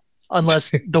Super Bowl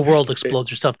unless the world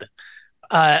explodes or something.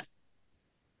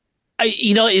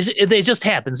 It just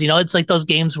happens. It's like those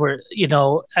games where,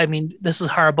 I mean, this is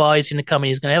Harbaugh. He's going to come and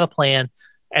he's going to have a plan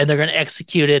and they're going to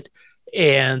execute it.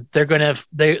 And they're going to,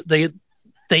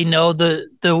 they know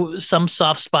the some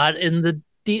soft spot in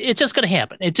it's just going to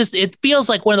happen. It feels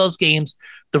like one of those games.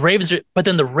 But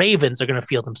then the Ravens are going to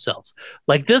feel themselves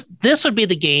like this would be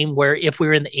the game where if we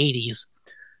were in the 80s,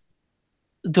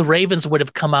 the Ravens would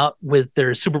have come out with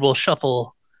their Super Bowl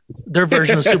shuffle, their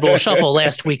version of Super Bowl shuffle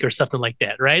last week or something like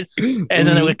that. Right. And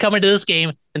then they would come into this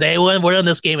game and they would win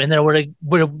this game and then it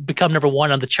would have become number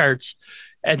one on the charts.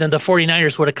 And then the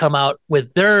 49ers would have come out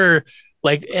with their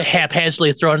like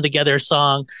haphazardly thrown together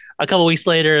song. A couple weeks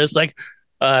later, it's like,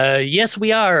 yes,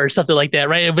 we are, or something like that,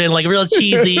 right? It'd been like real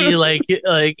cheesy, like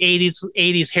 80s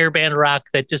hairband rock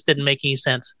that just didn't make any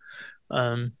sense.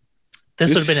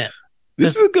 This would have been it.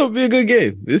 This is going to be a good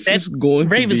game.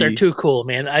 Ravens are too cool,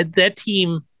 man. That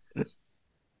team.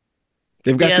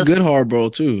 They've got the good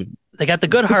Harbaugh too. They got the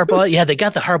good Harbaugh. Yeah, they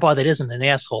got the Harbaugh that isn't an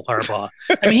asshole Harbaugh.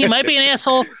 I mean, he might be an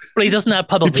asshole, but he's just not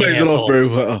publicly an asshole. He plays it off very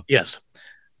well. Yes.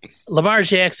 Lamar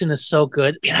Jackson is so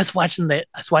good. Man, I was watching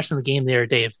the game the other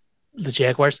day of the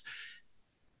Jaguars.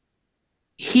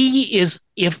 He's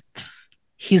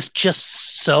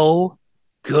just so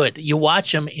good. You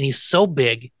watch him and he's so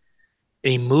big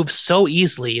and he moves so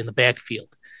easily in the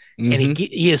backfield. Mm-hmm. And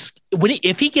he is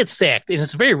if he gets sacked, and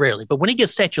it's very rarely, but when he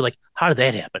gets sacked, you're like, how did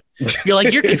that happen? You're like,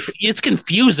 it's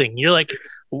confusing. You're like,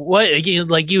 what?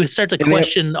 You start to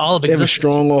question all of existence. They have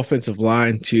a strong offensive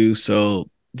line too, so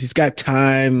he's got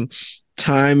time,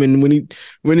 and when it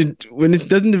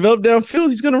doesn't develop downfield,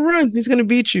 he's gonna run. He's gonna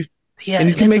beat you. Yeah, and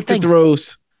he's gonna make the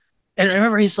throws. And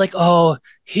remember, he's like, oh,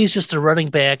 he's just a running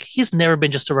back. He's never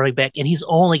been just a running back, and he's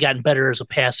only gotten better as a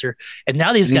passer. And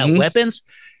now that he's got weapons.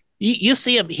 You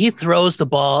see him, he throws the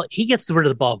ball. He gets rid of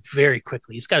the ball very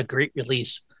quickly. He's got a great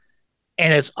release.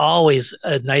 And it's always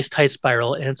a nice tight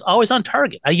spiral, and it's always on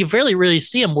target. You rarely really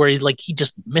see him where he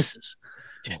just misses.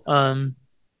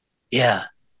 Yeah.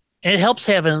 And it helps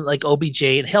having like OBJ.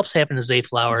 It helps having Zay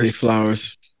Flowers.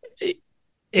 It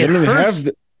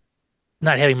hurts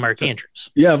not having Mark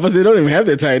Andrews. Yeah, but they don't even have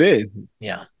that tight end.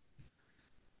 Yeah.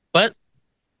 But,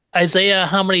 Isaiah,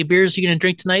 how many beers are you going to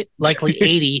drink tonight? Likely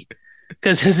 80.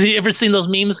 Because has he ever seen those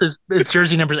memes? His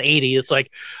jersey number's 80. It's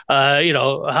like, how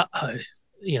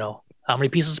many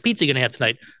pieces of pizza are you gonna have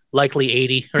tonight? Likely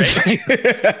 80,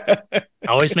 right?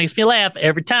 Always makes me laugh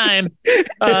every time.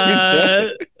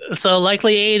 So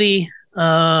likely 80.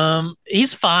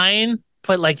 He's fine,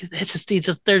 but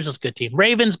they're just a good team.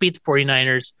 Ravens beat the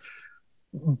 49ers.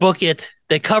 Book it.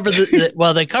 They cover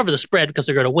the spread because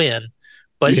they're going to win.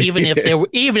 But even if they were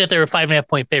 5.5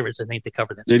 point favorites, I think they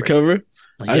cover that spread. They'd cover?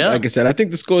 Yeah. Like I said, I think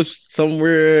the score is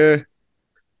somewhere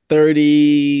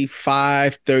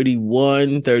 35,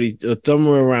 31, 30,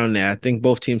 somewhere around there. I think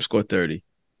both teams score 30.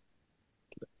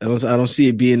 I don't see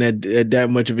it being that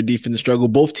much of a defensive struggle.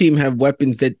 Both teams have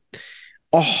weapons that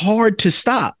are hard to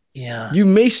stop. Yeah. You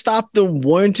may stop them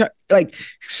one time. Like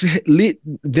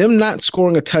them not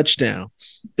scoring a touchdown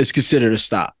is considered a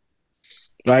stop.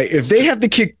 Like if they have to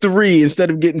kick 3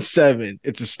 instead of getting 7,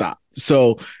 it's a stop.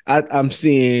 So I'm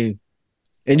seeing,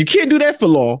 and you can't do that for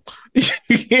long.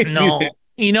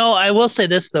 No. I will say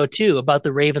this though too about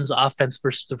the Ravens offense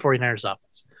versus the 49ers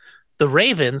offense. The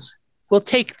Ravens will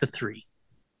take the 3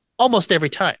 almost every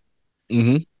time.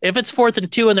 Mm-hmm. If it's 4th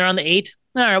and 2 and they're on the 8,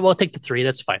 all right, we'll take the 3.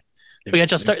 That's fine. We got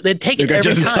just they take it every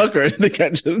Justin time. Tucker. They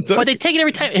got Justin Tucker. But they take it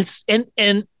every time. It's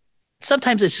and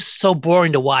sometimes it's just so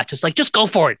boring to watch. It's like, just go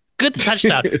for it. Good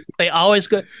touchdown. They always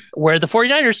go where the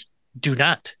 49ers do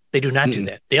not. They do not do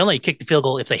that. They only kick the field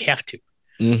goal if they have to.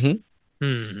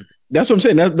 That's what I'm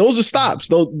saying. Those are stops.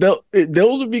 Those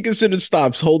would be considered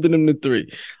stops, holding them to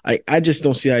 3. I just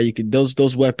don't see how you could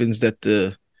those weapons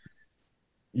that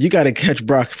you got to catch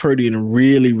Brock Purdy in a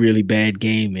really, really bad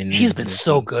game. And he's been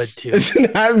so good too. There's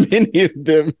not many of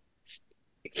them.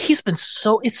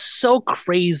 It's so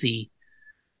crazy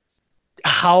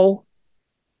how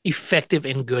effective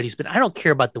and good he's been. I don't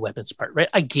care about the weapons part, right?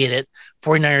 I get it.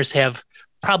 49ers have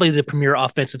probably the premier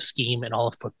offensive scheme in all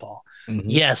of football.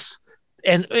 Yes.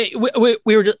 And I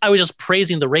was just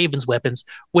praising the Ravens' weapons.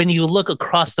 When you look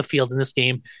across the field in this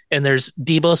game, and there's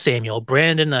Deebo Samuel,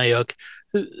 Brandon Ayuk,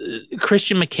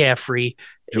 Christian McCaffrey,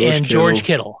 and George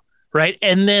Kittle, right?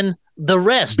 And then the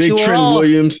rest. Big Trent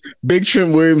Williams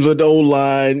on the old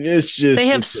line. It's just they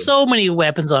have so many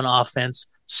weapons on offense,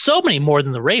 so many more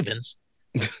than the Ravens.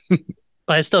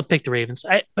 But I still picked the Ravens.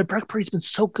 But Brock Purdy's been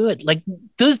so good. Like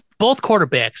both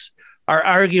quarterbacks are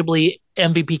arguably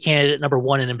MVP candidate number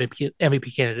 1 and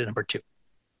MVP candidate number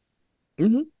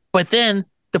 2. But then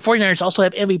the 49ers also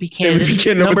have MVP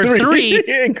candidate number 3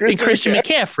 in Christian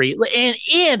McCaffrey.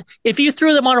 And if you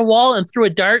threw them on a wall and threw a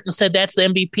dart and said that's the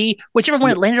MVP, whichever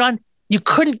one it landed on, you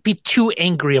couldn't be too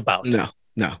angry about. No.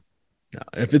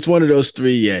 If it's one of those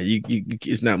 3, yeah, you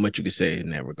it's not much you can say in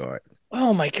that regard.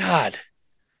 Oh my God.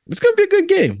 It's gonna be a good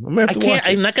game. I'm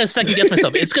not gonna second guess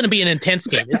myself. It's gonna be an intense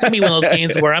game. It's gonna be one of those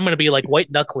games where I'm gonna be like white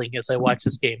knuckling as I watch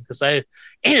this game and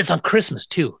it's on Christmas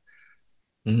too.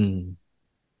 They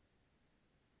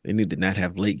need to not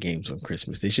have late games on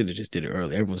Christmas. They should have just did it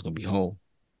early. Everyone's gonna be home.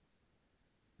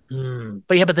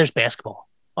 But there's basketball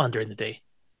on during the day.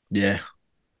 Yeah.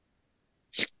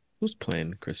 Who's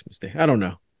playing Christmas Day? I don't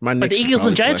know. But the Eagles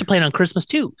and Giants are playing on Christmas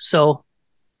too. So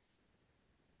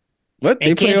what?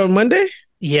 They play on Monday?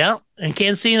 Yeah, and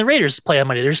Kansas City and the Raiders play on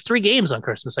Monday. There's 3 games on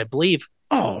Christmas, I believe.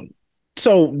 Oh,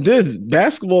 so there's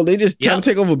basketball. They just trying to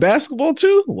take over basketball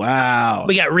too? Wow.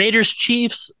 We got Raiders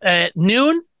Chiefs at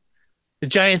noon, the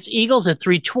Giants Eagles at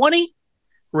 3:20,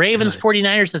 Ravens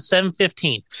 49ers at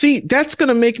 7:15. See, that's going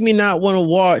to make me not want to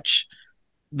watch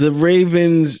the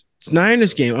Ravens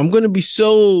Niners game. I'm going to be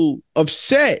so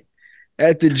upset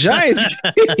at the Giants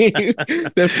game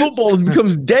that football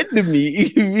becomes dead to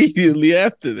me immediately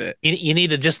after that. You need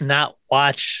to just not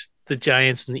watch the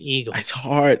Giants and the Eagles. It's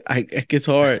hard. It gets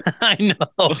hard. I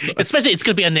know. Especially it's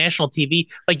going to be on national TV.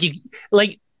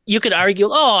 Like you could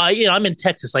argue, I'm in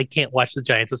Texas. I can't watch the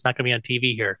Giants. It's not going to be on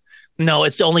TV here. No,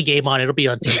 it's the only game on. It'll be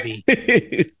on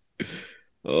TV.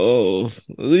 Oh,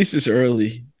 at least it's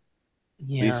early.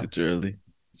 Yeah. At least it's early.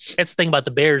 That's the thing about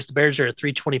the Bears. The Bears are at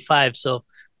 3:25, so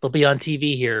they'll be on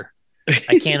TV here.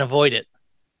 I can't avoid it.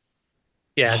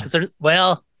 Yeah, because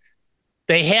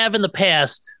they have in the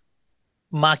past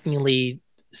mockingly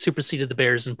superseded the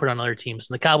Bears and put on other teams,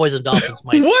 and the Cowboys and Dolphins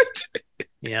might. What?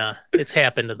 Yeah, it's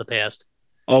happened in the past.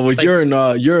 Oh, well, you're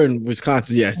in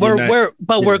Wisconsin, yes.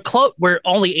 We're close. We're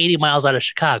only 80 miles out of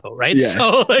Chicago, right? Yes.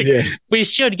 So we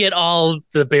should get all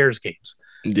the Bears games.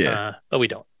 Yeah, but we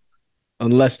don't.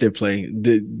 Unless they're playing,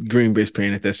 the Green Bay's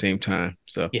playing at that same time.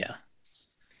 So yeah.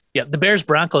 The Bears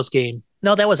Broncos game.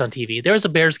 No, that was on TV. There was a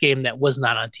Bears game that was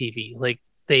not on TV. Like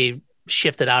they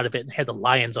shifted out of it and had the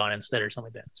Lions on instead or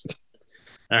something like that. So,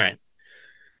 all right.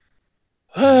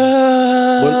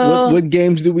 What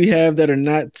games do we have that are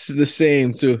not the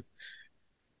same too?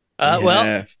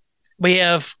 We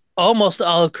have almost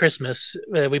all of Christmas.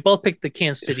 We both picked the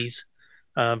Kansas Cities,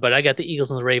 but I got the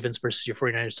Eagles and the Ravens versus your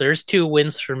 49ers. So there's 2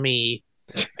 wins for me.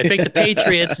 I picked the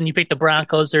Patriots and you picked the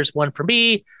Broncos. There's 1 for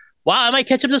me. Wow, I might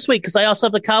catch up this week because I also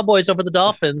have the Cowboys over the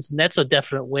Dolphins, and that's a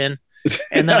definite win.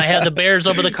 And then I have the Bears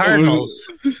over the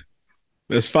Cardinals.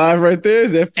 There's 5 right there.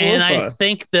 Is that 4 and or 5? I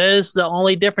think there's the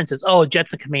only difference is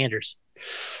Jets and Commanders.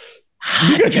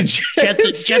 Jets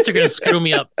are going to screw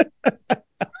me up.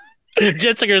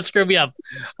 Jets are going to screw me up.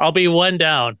 I'll be 1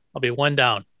 down.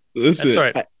 Listen, that's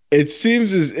right. It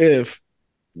seems as if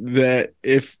the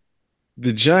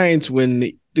Giants win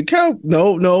the Cow.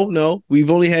 No. We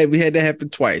had that happen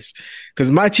twice because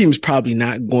my team's probably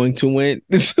not going to win.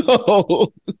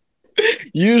 So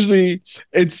usually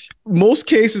it's most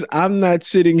cases I'm not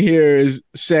sitting here as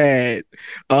sad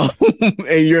and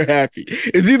you're happy.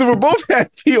 It's either we're both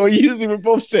happy or usually we're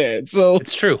both sad. So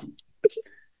it's true.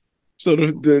 So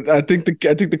I think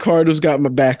the Cardinals got my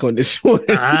back on this one.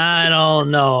 I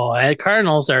don't know.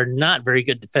 Cardinals are not very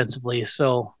good defensively,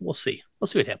 so we'll see. We'll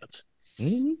see what happens.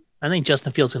 Mm-hmm. I think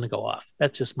Justin Fields is going to go off.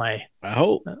 That's just my. I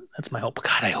hope. That's my hope.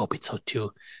 God, I hope it's so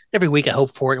too. Every week I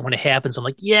hope for it, and when it happens, I'm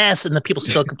like, yes, and the people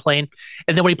still complain.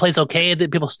 And then when he plays okay, the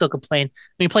people still complain.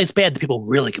 When he plays bad, the people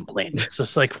really complain. It's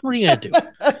just like, what are you going to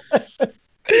do?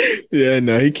 Yeah,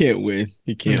 no, he can't win.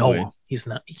 He can't win. No, he's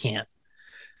not. He can't.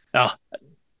 Oh,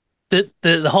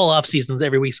 the whole off seasons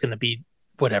every week's going to be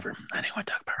whatever. I don't want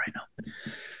to talk about right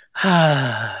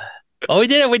now. Oh, we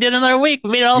did it. We did another week.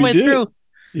 We made it all the way through.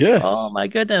 Yes. Oh my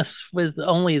goodness! With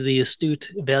only the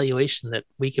astute evaluation that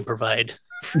we can provide,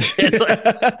 it's like,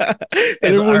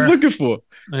 everyone's looking for.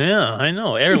 Yeah, I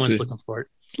know. Everyone's looking for it.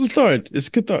 It's lethargic. It's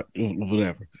cathartic.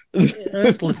 Whatever.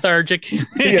 It's lethargic.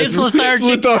 It's lethargic.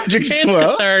 It's lethargic. It's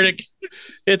cathartic.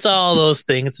 It's all those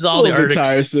things. It's all the Arctics.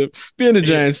 Tiresome. Being a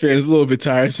Giants fan is a little bit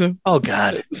tiresome. Oh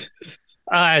God.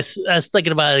 I was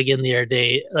thinking about it again the other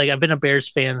day. Like I've been a Bears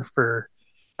fan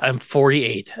I'm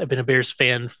 48. I've been a Bears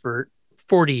fan for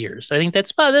 40 years. I think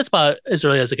that's about as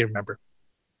early as I can remember.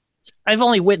 I've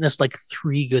only witnessed like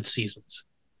 3 good seasons.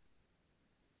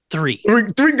 Three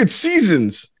good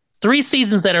seasons. 3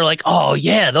 seasons that are like, oh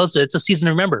yeah, it's a season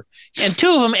to remember. And 2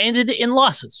 of them ended in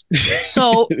losses.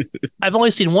 So I've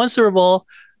only seen 1 Super Bowl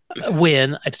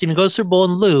win. I've seen him go to Super Bowl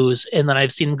and lose, and then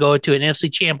I've seen him go to an NFC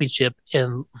Championship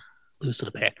and lose to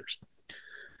the Packers.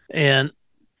 And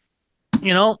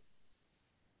you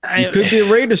could be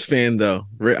a Raiders fan, though.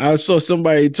 I saw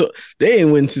somebody they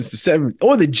ain't win since the 70s.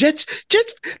 Or the Jets.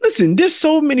 Listen, there's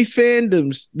so many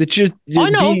fandoms that you're I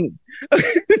know.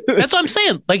 That's what I'm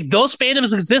saying. Like, those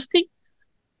fandoms existing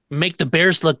make the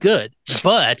Bears look good.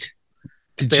 But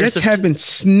the Jets haven't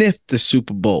sniffed the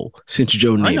Super Bowl since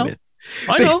Joe Namath.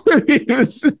 I know.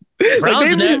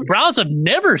 Browns have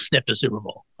never sniffed a Super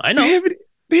Bowl. I know.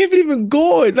 They haven't even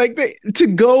gone. Like, to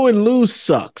go and lose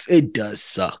sucks. It does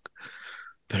suck.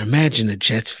 But imagine a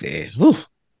Jets fan. Oof.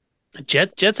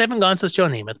 Jets haven't gone since Joe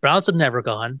Namath. Browns have never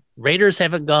gone. Raiders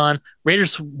haven't gone.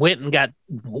 Raiders went and got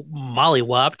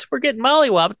mollywopped. We're getting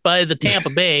mollywopped by the Tampa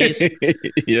Bays.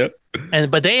 Yep.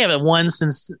 But they haven't won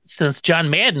since John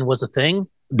Madden was a thing.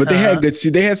 But they had good.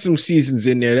 They had some seasons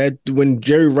in there. That when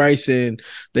Jerry Rice and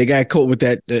they got caught with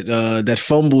that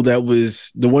fumble that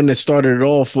was the one that started it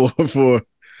all for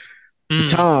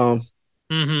Tom.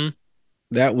 Mm-hmm.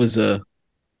 That was a.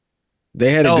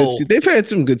 They had they've had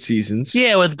some good seasons.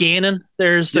 Yeah, with Gannon,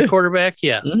 there's the quarterback.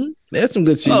 Yeah, mm-hmm. They had some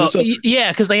good seasons.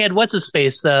 Yeah, because they had what's his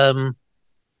face. It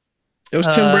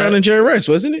was Tim Brown and Jerry Rice,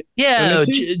 wasn't it? Yeah,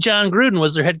 John Gruden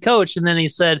was their head coach, and then he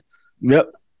said,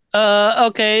 "Yep,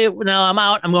 okay, now I'm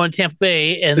out. I'm going to Tampa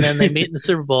Bay," and then they meet in the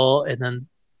Super Bowl, and then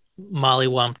Molly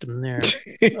wumped him there.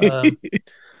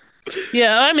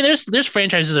 Yeah, I mean, there's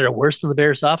franchises that are worse than the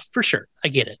Bears off for sure. I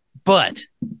get it, but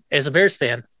as a Bears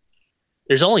fan.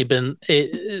 There's only been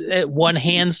one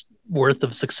hand's worth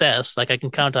of success. Like I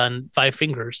can count on 5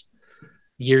 fingers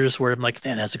years where I'm like,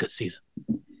 man, that's a good season.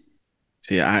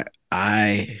 See,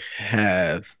 I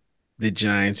have the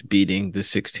Giants beating the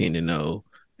 16-0,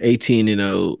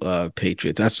 18-0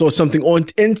 Patriots. I saw something on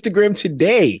Instagram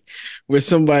today where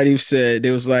somebody said,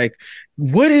 it was like,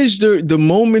 what is the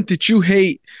moment that you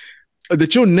hate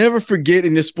that you'll never forget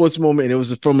in your sports moment? And it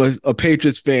was from a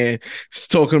Patriots fan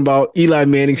talking about Eli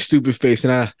Manning's stupid face.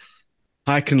 And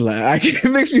I can laugh. It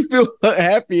makes me feel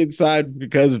happy inside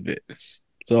because of it.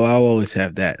 So I'll always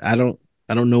have that. I don't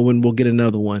know when we'll get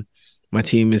another one. My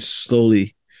team is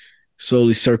slowly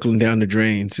circling down the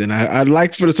drains. And I'd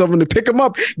like for someone to pick them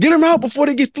up, get them out before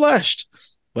they get flushed.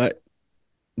 But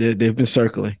they've been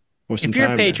circling for some time. If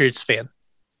you're a Patriots fan,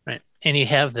 right, and you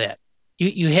have that,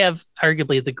 you have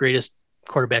arguably the greatest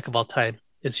quarterback of all time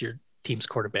is your team's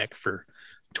quarterback for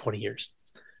 20 years,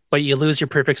 but you lose your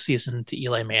perfect season to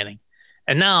Eli Manning.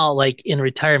 And now, like in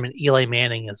retirement, Eli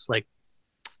Manning is like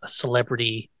a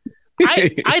celebrity.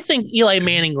 I think Eli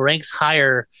Manning ranks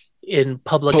higher in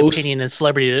public opinion and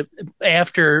celebrity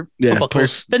after football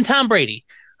careers than Tom Brady.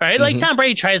 Right? Mm-hmm. Like Tom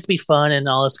Brady tries to be fun and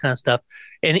all this kind of stuff,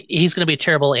 and he's going to be a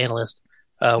terrible analyst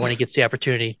when he gets the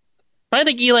opportunity. But I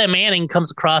think Eli Manning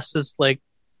comes across as like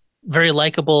very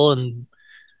likable, and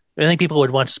I think people would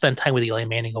want to spend time with Eli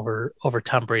Manning over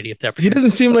Tom Brady if that. He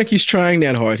doesn't seem like he's trying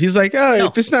that hard. He's like, no.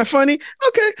 If it's not funny,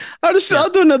 okay, I'll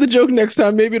do another joke next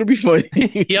time. Maybe it'll be funny.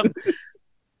 Yep.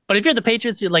 But if you're the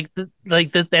Patriots, you're like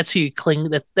that's who you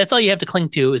cling. That's all you have to cling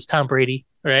to is Tom Brady,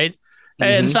 right? Mm-hmm.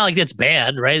 And it's not like that's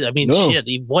bad, right? I mean, shit,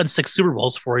 he won 6 Super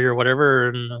Bowls for you or whatever.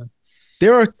 And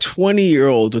there are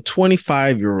 20-year-olds or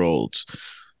 25-year-olds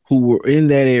who were in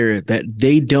that area that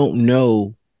they don't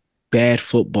know bad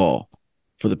football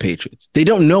for the Patriots. They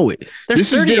don't know it.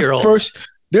 There's 30-year-olds.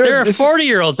 There are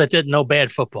 40-year-olds that didn't know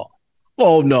bad football.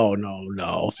 Oh, no.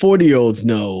 40-year-olds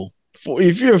know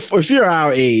if you're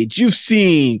our age, you've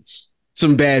seen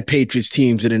some bad Patriots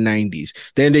teams in the 90s.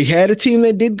 Then they had a team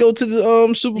that did go to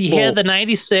the Super Bowl. You had the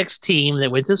 96 team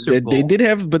that went to the Super Bowl. They did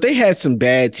have, but they had some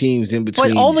bad teams in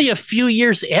between. But only a few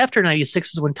years after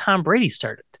 96 is when Tom Brady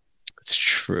started. It's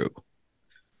true.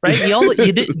 Right?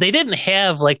 They didn't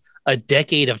have like a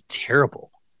decade of terrible.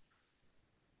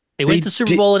 They went to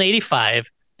Super Bowl in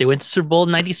 85. They went to Super Bowl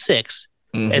in 96.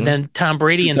 Mm-hmm. And then Tom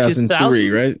Brady in 2003,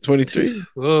 right? 23.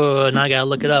 Oh, now I got to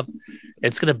look it up.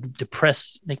 It's going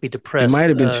to make me depressed. It might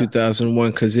have been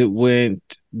 2001 because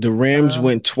the Rams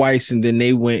went twice and then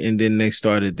they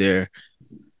started their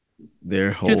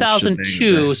whole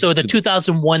 2002. So the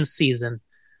 2001 season.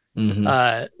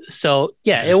 Mm-hmm. So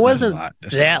yeah, it wasn't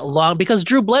that long because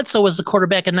Drew Bledsoe was the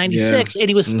quarterback in 96 and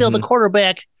he was still the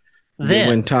quarterback then.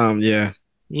 When Tom, yeah.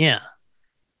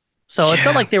 So it's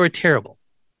not like they were terrible.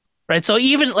 Right. So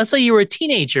even let's say you were a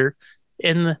teenager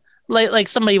in like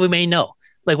somebody we may know,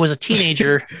 like was a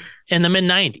teenager in the mid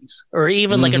 90s or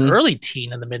even like an early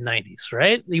teen in the mid 90s.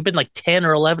 Right. You've been like 10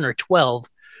 or 11 or 12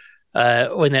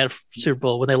 when that Super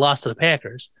Bowl, when they lost to the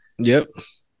Packers. Yep.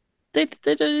 They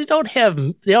don't have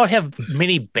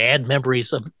many bad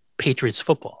memories of Patriots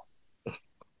football.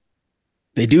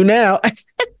 They do now.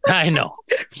 I know.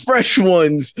 Fresh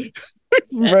ones.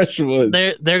 They're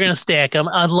gonna stack them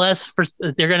unless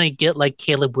they're gonna get like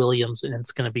Caleb Williams and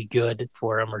it's gonna be good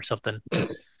for them or something,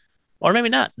 or maybe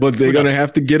not. But they're gonna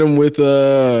have to get him with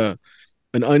an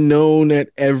unknown at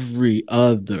every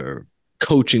other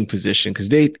coaching position because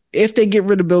if they get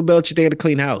rid of Bill Belichick, they got to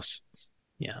clean house.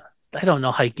 Yeah, I don't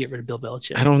know how you get rid of Bill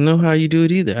Belichick. I don't know how you do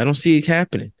it either. I don't see it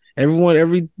happening.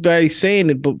 Everybody's saying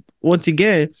it, but once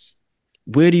again.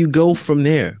 Where do you go from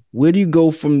there? Where do you go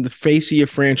from the face of your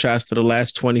franchise for the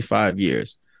last 25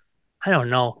 years? I don't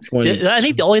know. I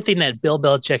think the only thing that Bill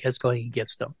Belichick has going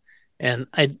against him, and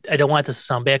I don't want this to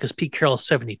sound bad because Pete Carroll is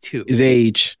 72. His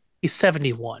age. He's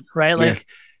 71, right? Like,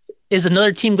 is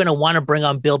another team going to want to bring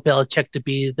on Bill Belichick to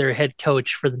be their head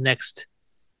coach for the next,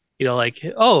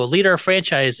 lead our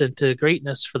franchise into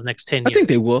greatness for the next 10 years? I think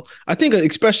they will. I think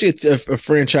especially it's a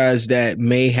franchise that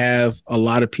may have a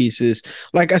lot of pieces.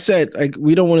 Like I said, like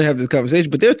we don't want to have this conversation,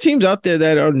 but there are teams out there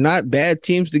that are not bad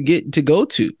teams to go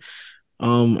to.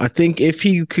 I think if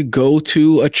he could go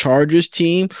to a Chargers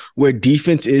team where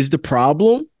defense is the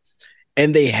problem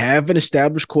and they have an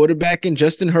established quarterback in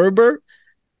Justin Herbert,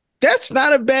 that's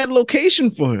not a bad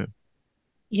location for him.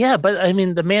 Yeah, but I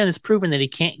mean, the man has proven that he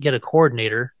can't get a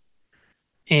coordinator.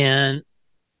 And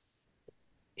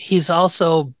he's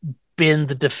also been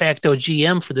the de facto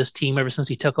GM for this team ever since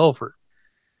he took over.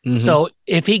 Mm-hmm. So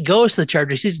if he goes to the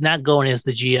Chargers, he's not going as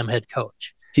the GM head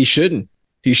coach. He shouldn't.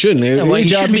 He shouldn't. Yeah, well, he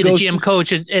shouldn't be the GM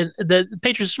coach. And the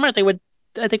Patriots are smart. They would,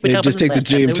 I think, would help just take the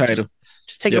GM title.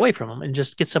 Just take it away from him and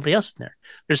just get somebody else in there.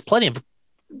 There's plenty of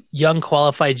young,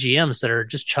 qualified GMs that are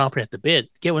just chomping at the bit.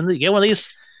 Get one of these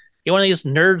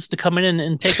nerds to come in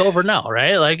and take over now,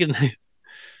 right? Like.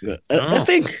 I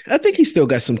think he's still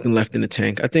got something left in the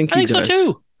tank. I think he does. So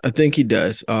too. I think he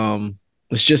does.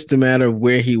 It's just a matter of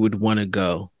where he would want to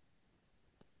go.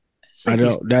 I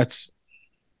wouldn't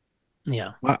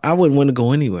want to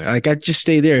go anywhere. Like I just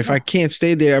stay there. If I can't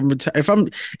stay there, I'm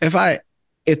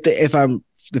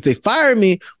if they fire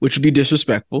me, which would be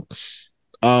disrespectful.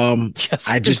 I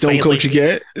just don't coach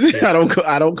again. Yeah.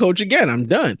 I don't coach again. I'm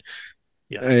done.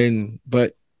 Yeah.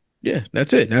 But yeah,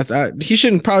 that's it. He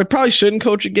shouldn't probably shouldn't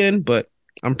coach again, but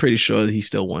I'm pretty sure that he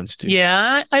still wants to.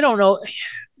 Yeah, I don't know.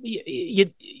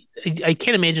 I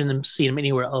can't imagine them seeing him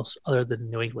anywhere else other than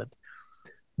New England.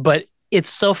 But it's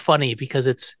so funny because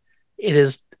it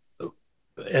is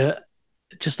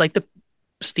just like the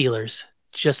Steelers,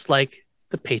 just like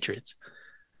the Patriots.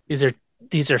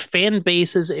 These are fan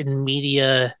bases and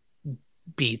media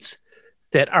beats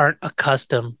that aren't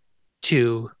accustomed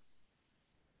to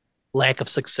lack of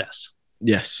success.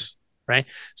 Yes. Right.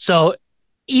 So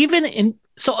imagine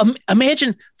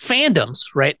fandoms,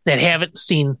 right, that haven't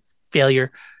seen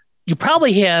failure. You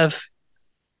probably have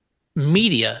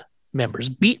media members,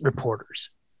 beat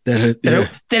reporters that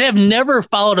have never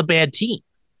followed a bad team.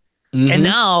 Mm-hmm. And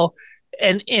now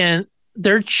and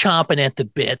they're chomping at the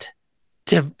bit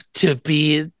to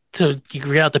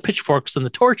get out the pitchforks and the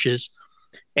torches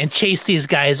and chase these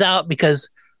guys out because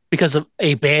of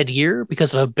a bad year,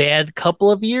 because of a bad couple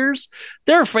of years.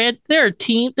 There are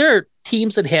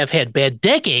teams that have had bad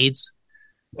decades.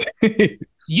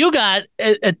 You got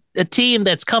a team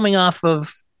that's coming off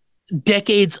of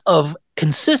decades of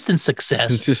consistent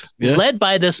success, led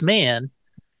by this man.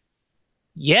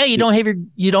 Yeah, you don't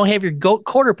have your GOAT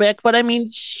quarterback, but I mean,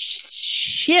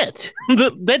 shit,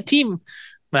 that team.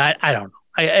 I don't know.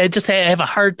 I just have a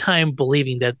hard time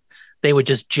believing that they would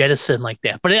just jettison like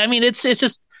that. But I mean, it's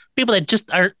just people that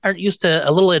just aren't used to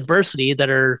a little adversity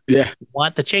that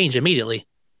want the change immediately.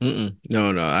 No,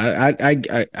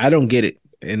 I don't get it.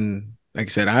 And like I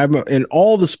said, I'm in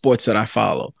all the sports that I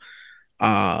follow.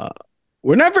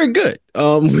 We're not very good.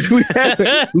 Losing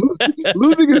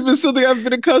has been something I've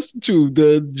been accustomed to.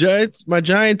 My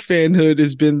Giant fanhood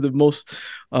has been the most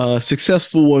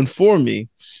successful one for me.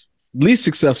 Least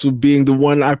successful being the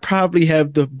one I probably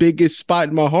have the biggest spot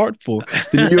in my heart for,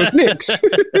 the New York Knicks.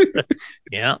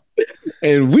 Yeah.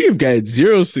 And we've got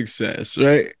zero success,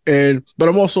 right? But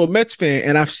I'm also a Mets fan,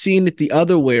 and I've seen it the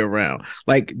other way around.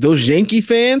 Like those Yankee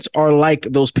fans are like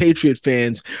those Patriot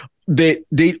fans that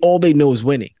all they know is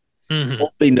winning. Mm-hmm.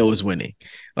 All they know is winning.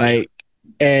 Like,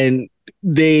 and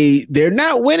they're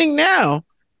not winning now.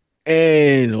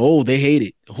 And they hate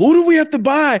it. Who do we have to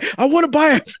buy? I want to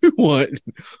buy everyone.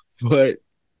 But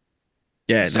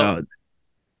yeah, no.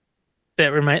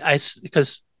 That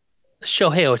because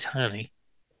Shohei Ohtani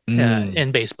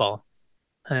in baseball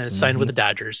signed with the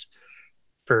Dodgers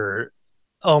for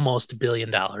almost $1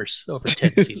 billion over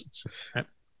 10 seasons. Right?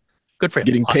 Good for him.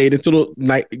 Getting paid until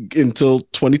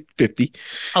 2050.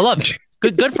 I love it.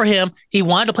 Good for him. He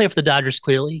wanted to play for the Dodgers.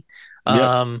 Clearly,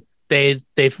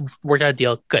 they've worked out a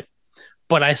deal. Good.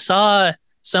 But I saw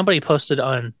somebody posted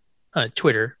on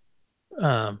Twitter,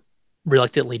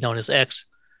 reluctantly known as X,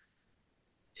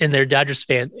 and they're Dodgers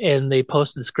fan, and they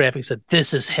posted this graphic, said,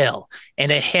 "This is hell,"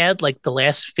 and it had like the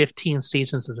last 15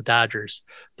 seasons of the Dodgers,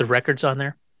 the records on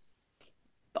there,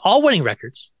 all winning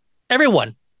records,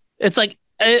 everyone. It's like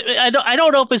I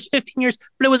don't know if it's 15 years,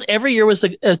 but it was every year was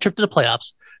a trip to the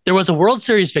playoffs. There was a World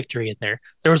Series victory in there.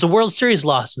 There was a World Series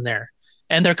loss in there,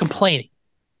 and they're complaining.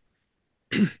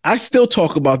 I still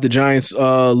talk about the Giants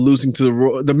losing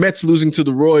to the Mets losing to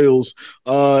the Royals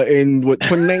in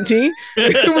 2019.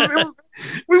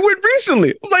 We went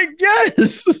recently. I'm like,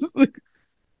 yes.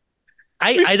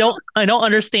 I don't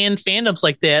understand fandoms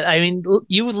like that. I mean,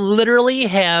 you literally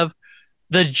have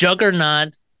the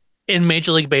juggernaut in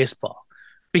Major League Baseball,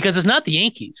 because it's not the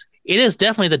Yankees. It is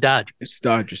definitely the Dodgers. It's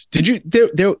Dodgers. Did you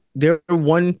their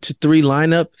 1 to 3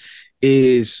 lineup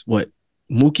is what?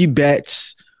 Mookie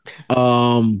Betts.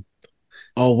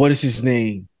 What is his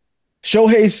name?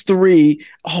 Shohei's 3.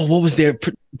 Oh, what was their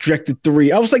projected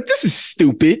 3? I was like, this is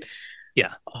stupid.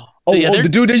 Yeah. The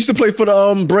dude that used to play for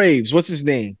the Braves. What's his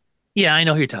name? Yeah, I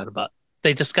know who you're talking about.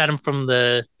 They just got him from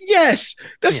the. Yes,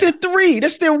 that's their 3.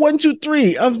 That's their 1, 2,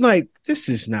 3. I'm like, this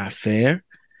is not fair.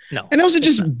 No, and those are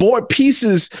just bought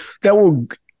pieces that were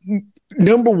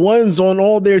number ones on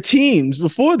all their teams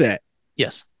before that.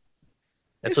 Yes,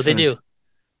 that's what they do.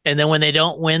 And then when they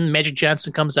don't win, Magic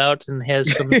Johnson comes out and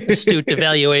has some astute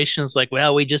evaluations like,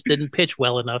 well, we just didn't pitch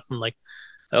well enough. I'm like,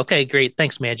 okay, great.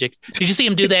 Thanks, Magic. Did you see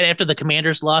him do that after the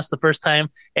Commanders lost the first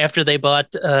time after they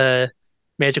bought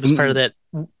Magic was part of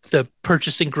the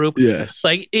purchasing group? Yes.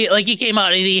 Like he came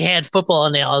out and he had football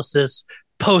analysis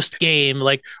post game.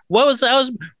 Like, what was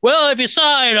that? Well, if you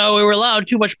saw, we were allowed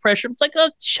too much pressure. It's like,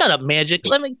 shut up, Magic.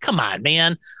 Come on,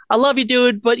 man. I love you,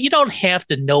 dude, but you don't have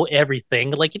to know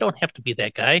everything. Like, you don't have to be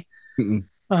that guy.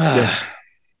 Yeah.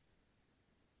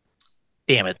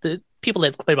 Damn it. The people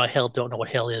that complain about hell don't know what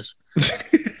hell is.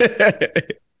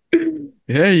 Yeah,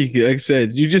 like I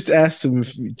said, you just asked them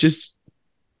if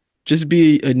just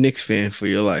be a Knicks fan for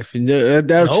your life, and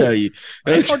that'll tell you.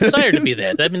 I have no desire to be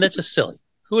that. I mean, that's just silly.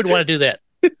 Who would want to do that?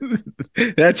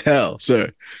 That's hell,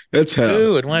 sir. That's hell.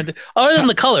 Who would want to other than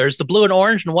the colors, the blue and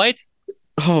orange and white?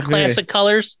 Oh, classic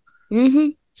colors. Mm-hmm.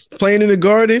 Playing in the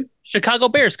Garden. Chicago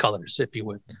Bears colors, if you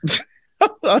would.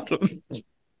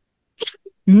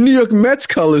 New York Mets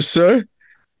colors, sir.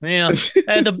 Yeah,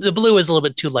 and the blue is a little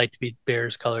bit too light to be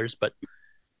Bears colors, but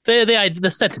the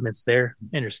sentiment's there.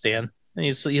 I understand. And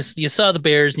you saw the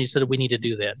Bears and you said we need to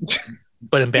do that,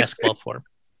 but in basketball form.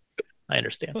 I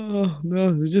understand. Oh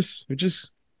no, we're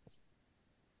just.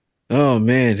 Oh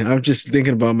man, I'm just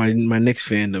thinking about my Knicks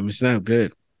fandom. It's not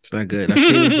good. It's not good.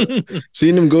 I've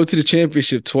seen them go to the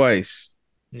championship twice.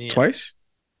 Yeah.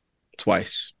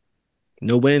 Twice.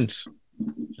 No wins.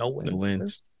 No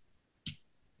wins.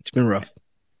 It's been rough.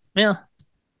 Yeah.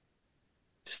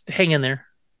 Just hang in there.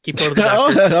 Keep going to the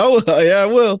doctor. Yeah, I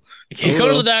will. Keep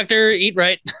going to the doctor. Eat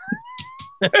right.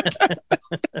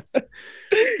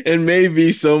 And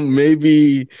maybe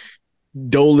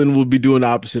Dolan will be doing the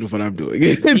opposite of what I'm doing.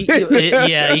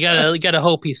 Yeah, you gotta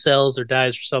hope he sells or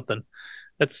dies or something.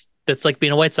 That's like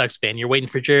being a White Sox fan. You're waiting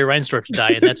for Jerry Reinsdorf to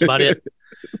die, and that's about it.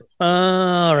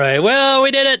 All right. Well,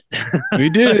 we did it. We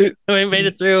did it. We made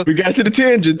it through. We got to the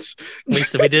tangents. We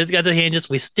got to the tangents.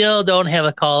 We still don't have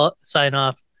a call sign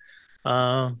off,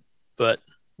 but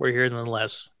we're here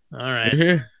nonetheless. All right. We're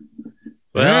here.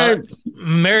 Well,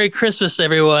 Merry Christmas,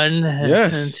 everyone.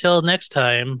 Yes. Until next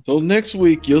time. Till next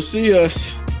week, you'll see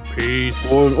us. Peace.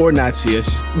 Or not see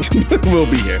us. We'll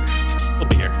be here. We'll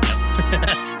be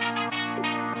here.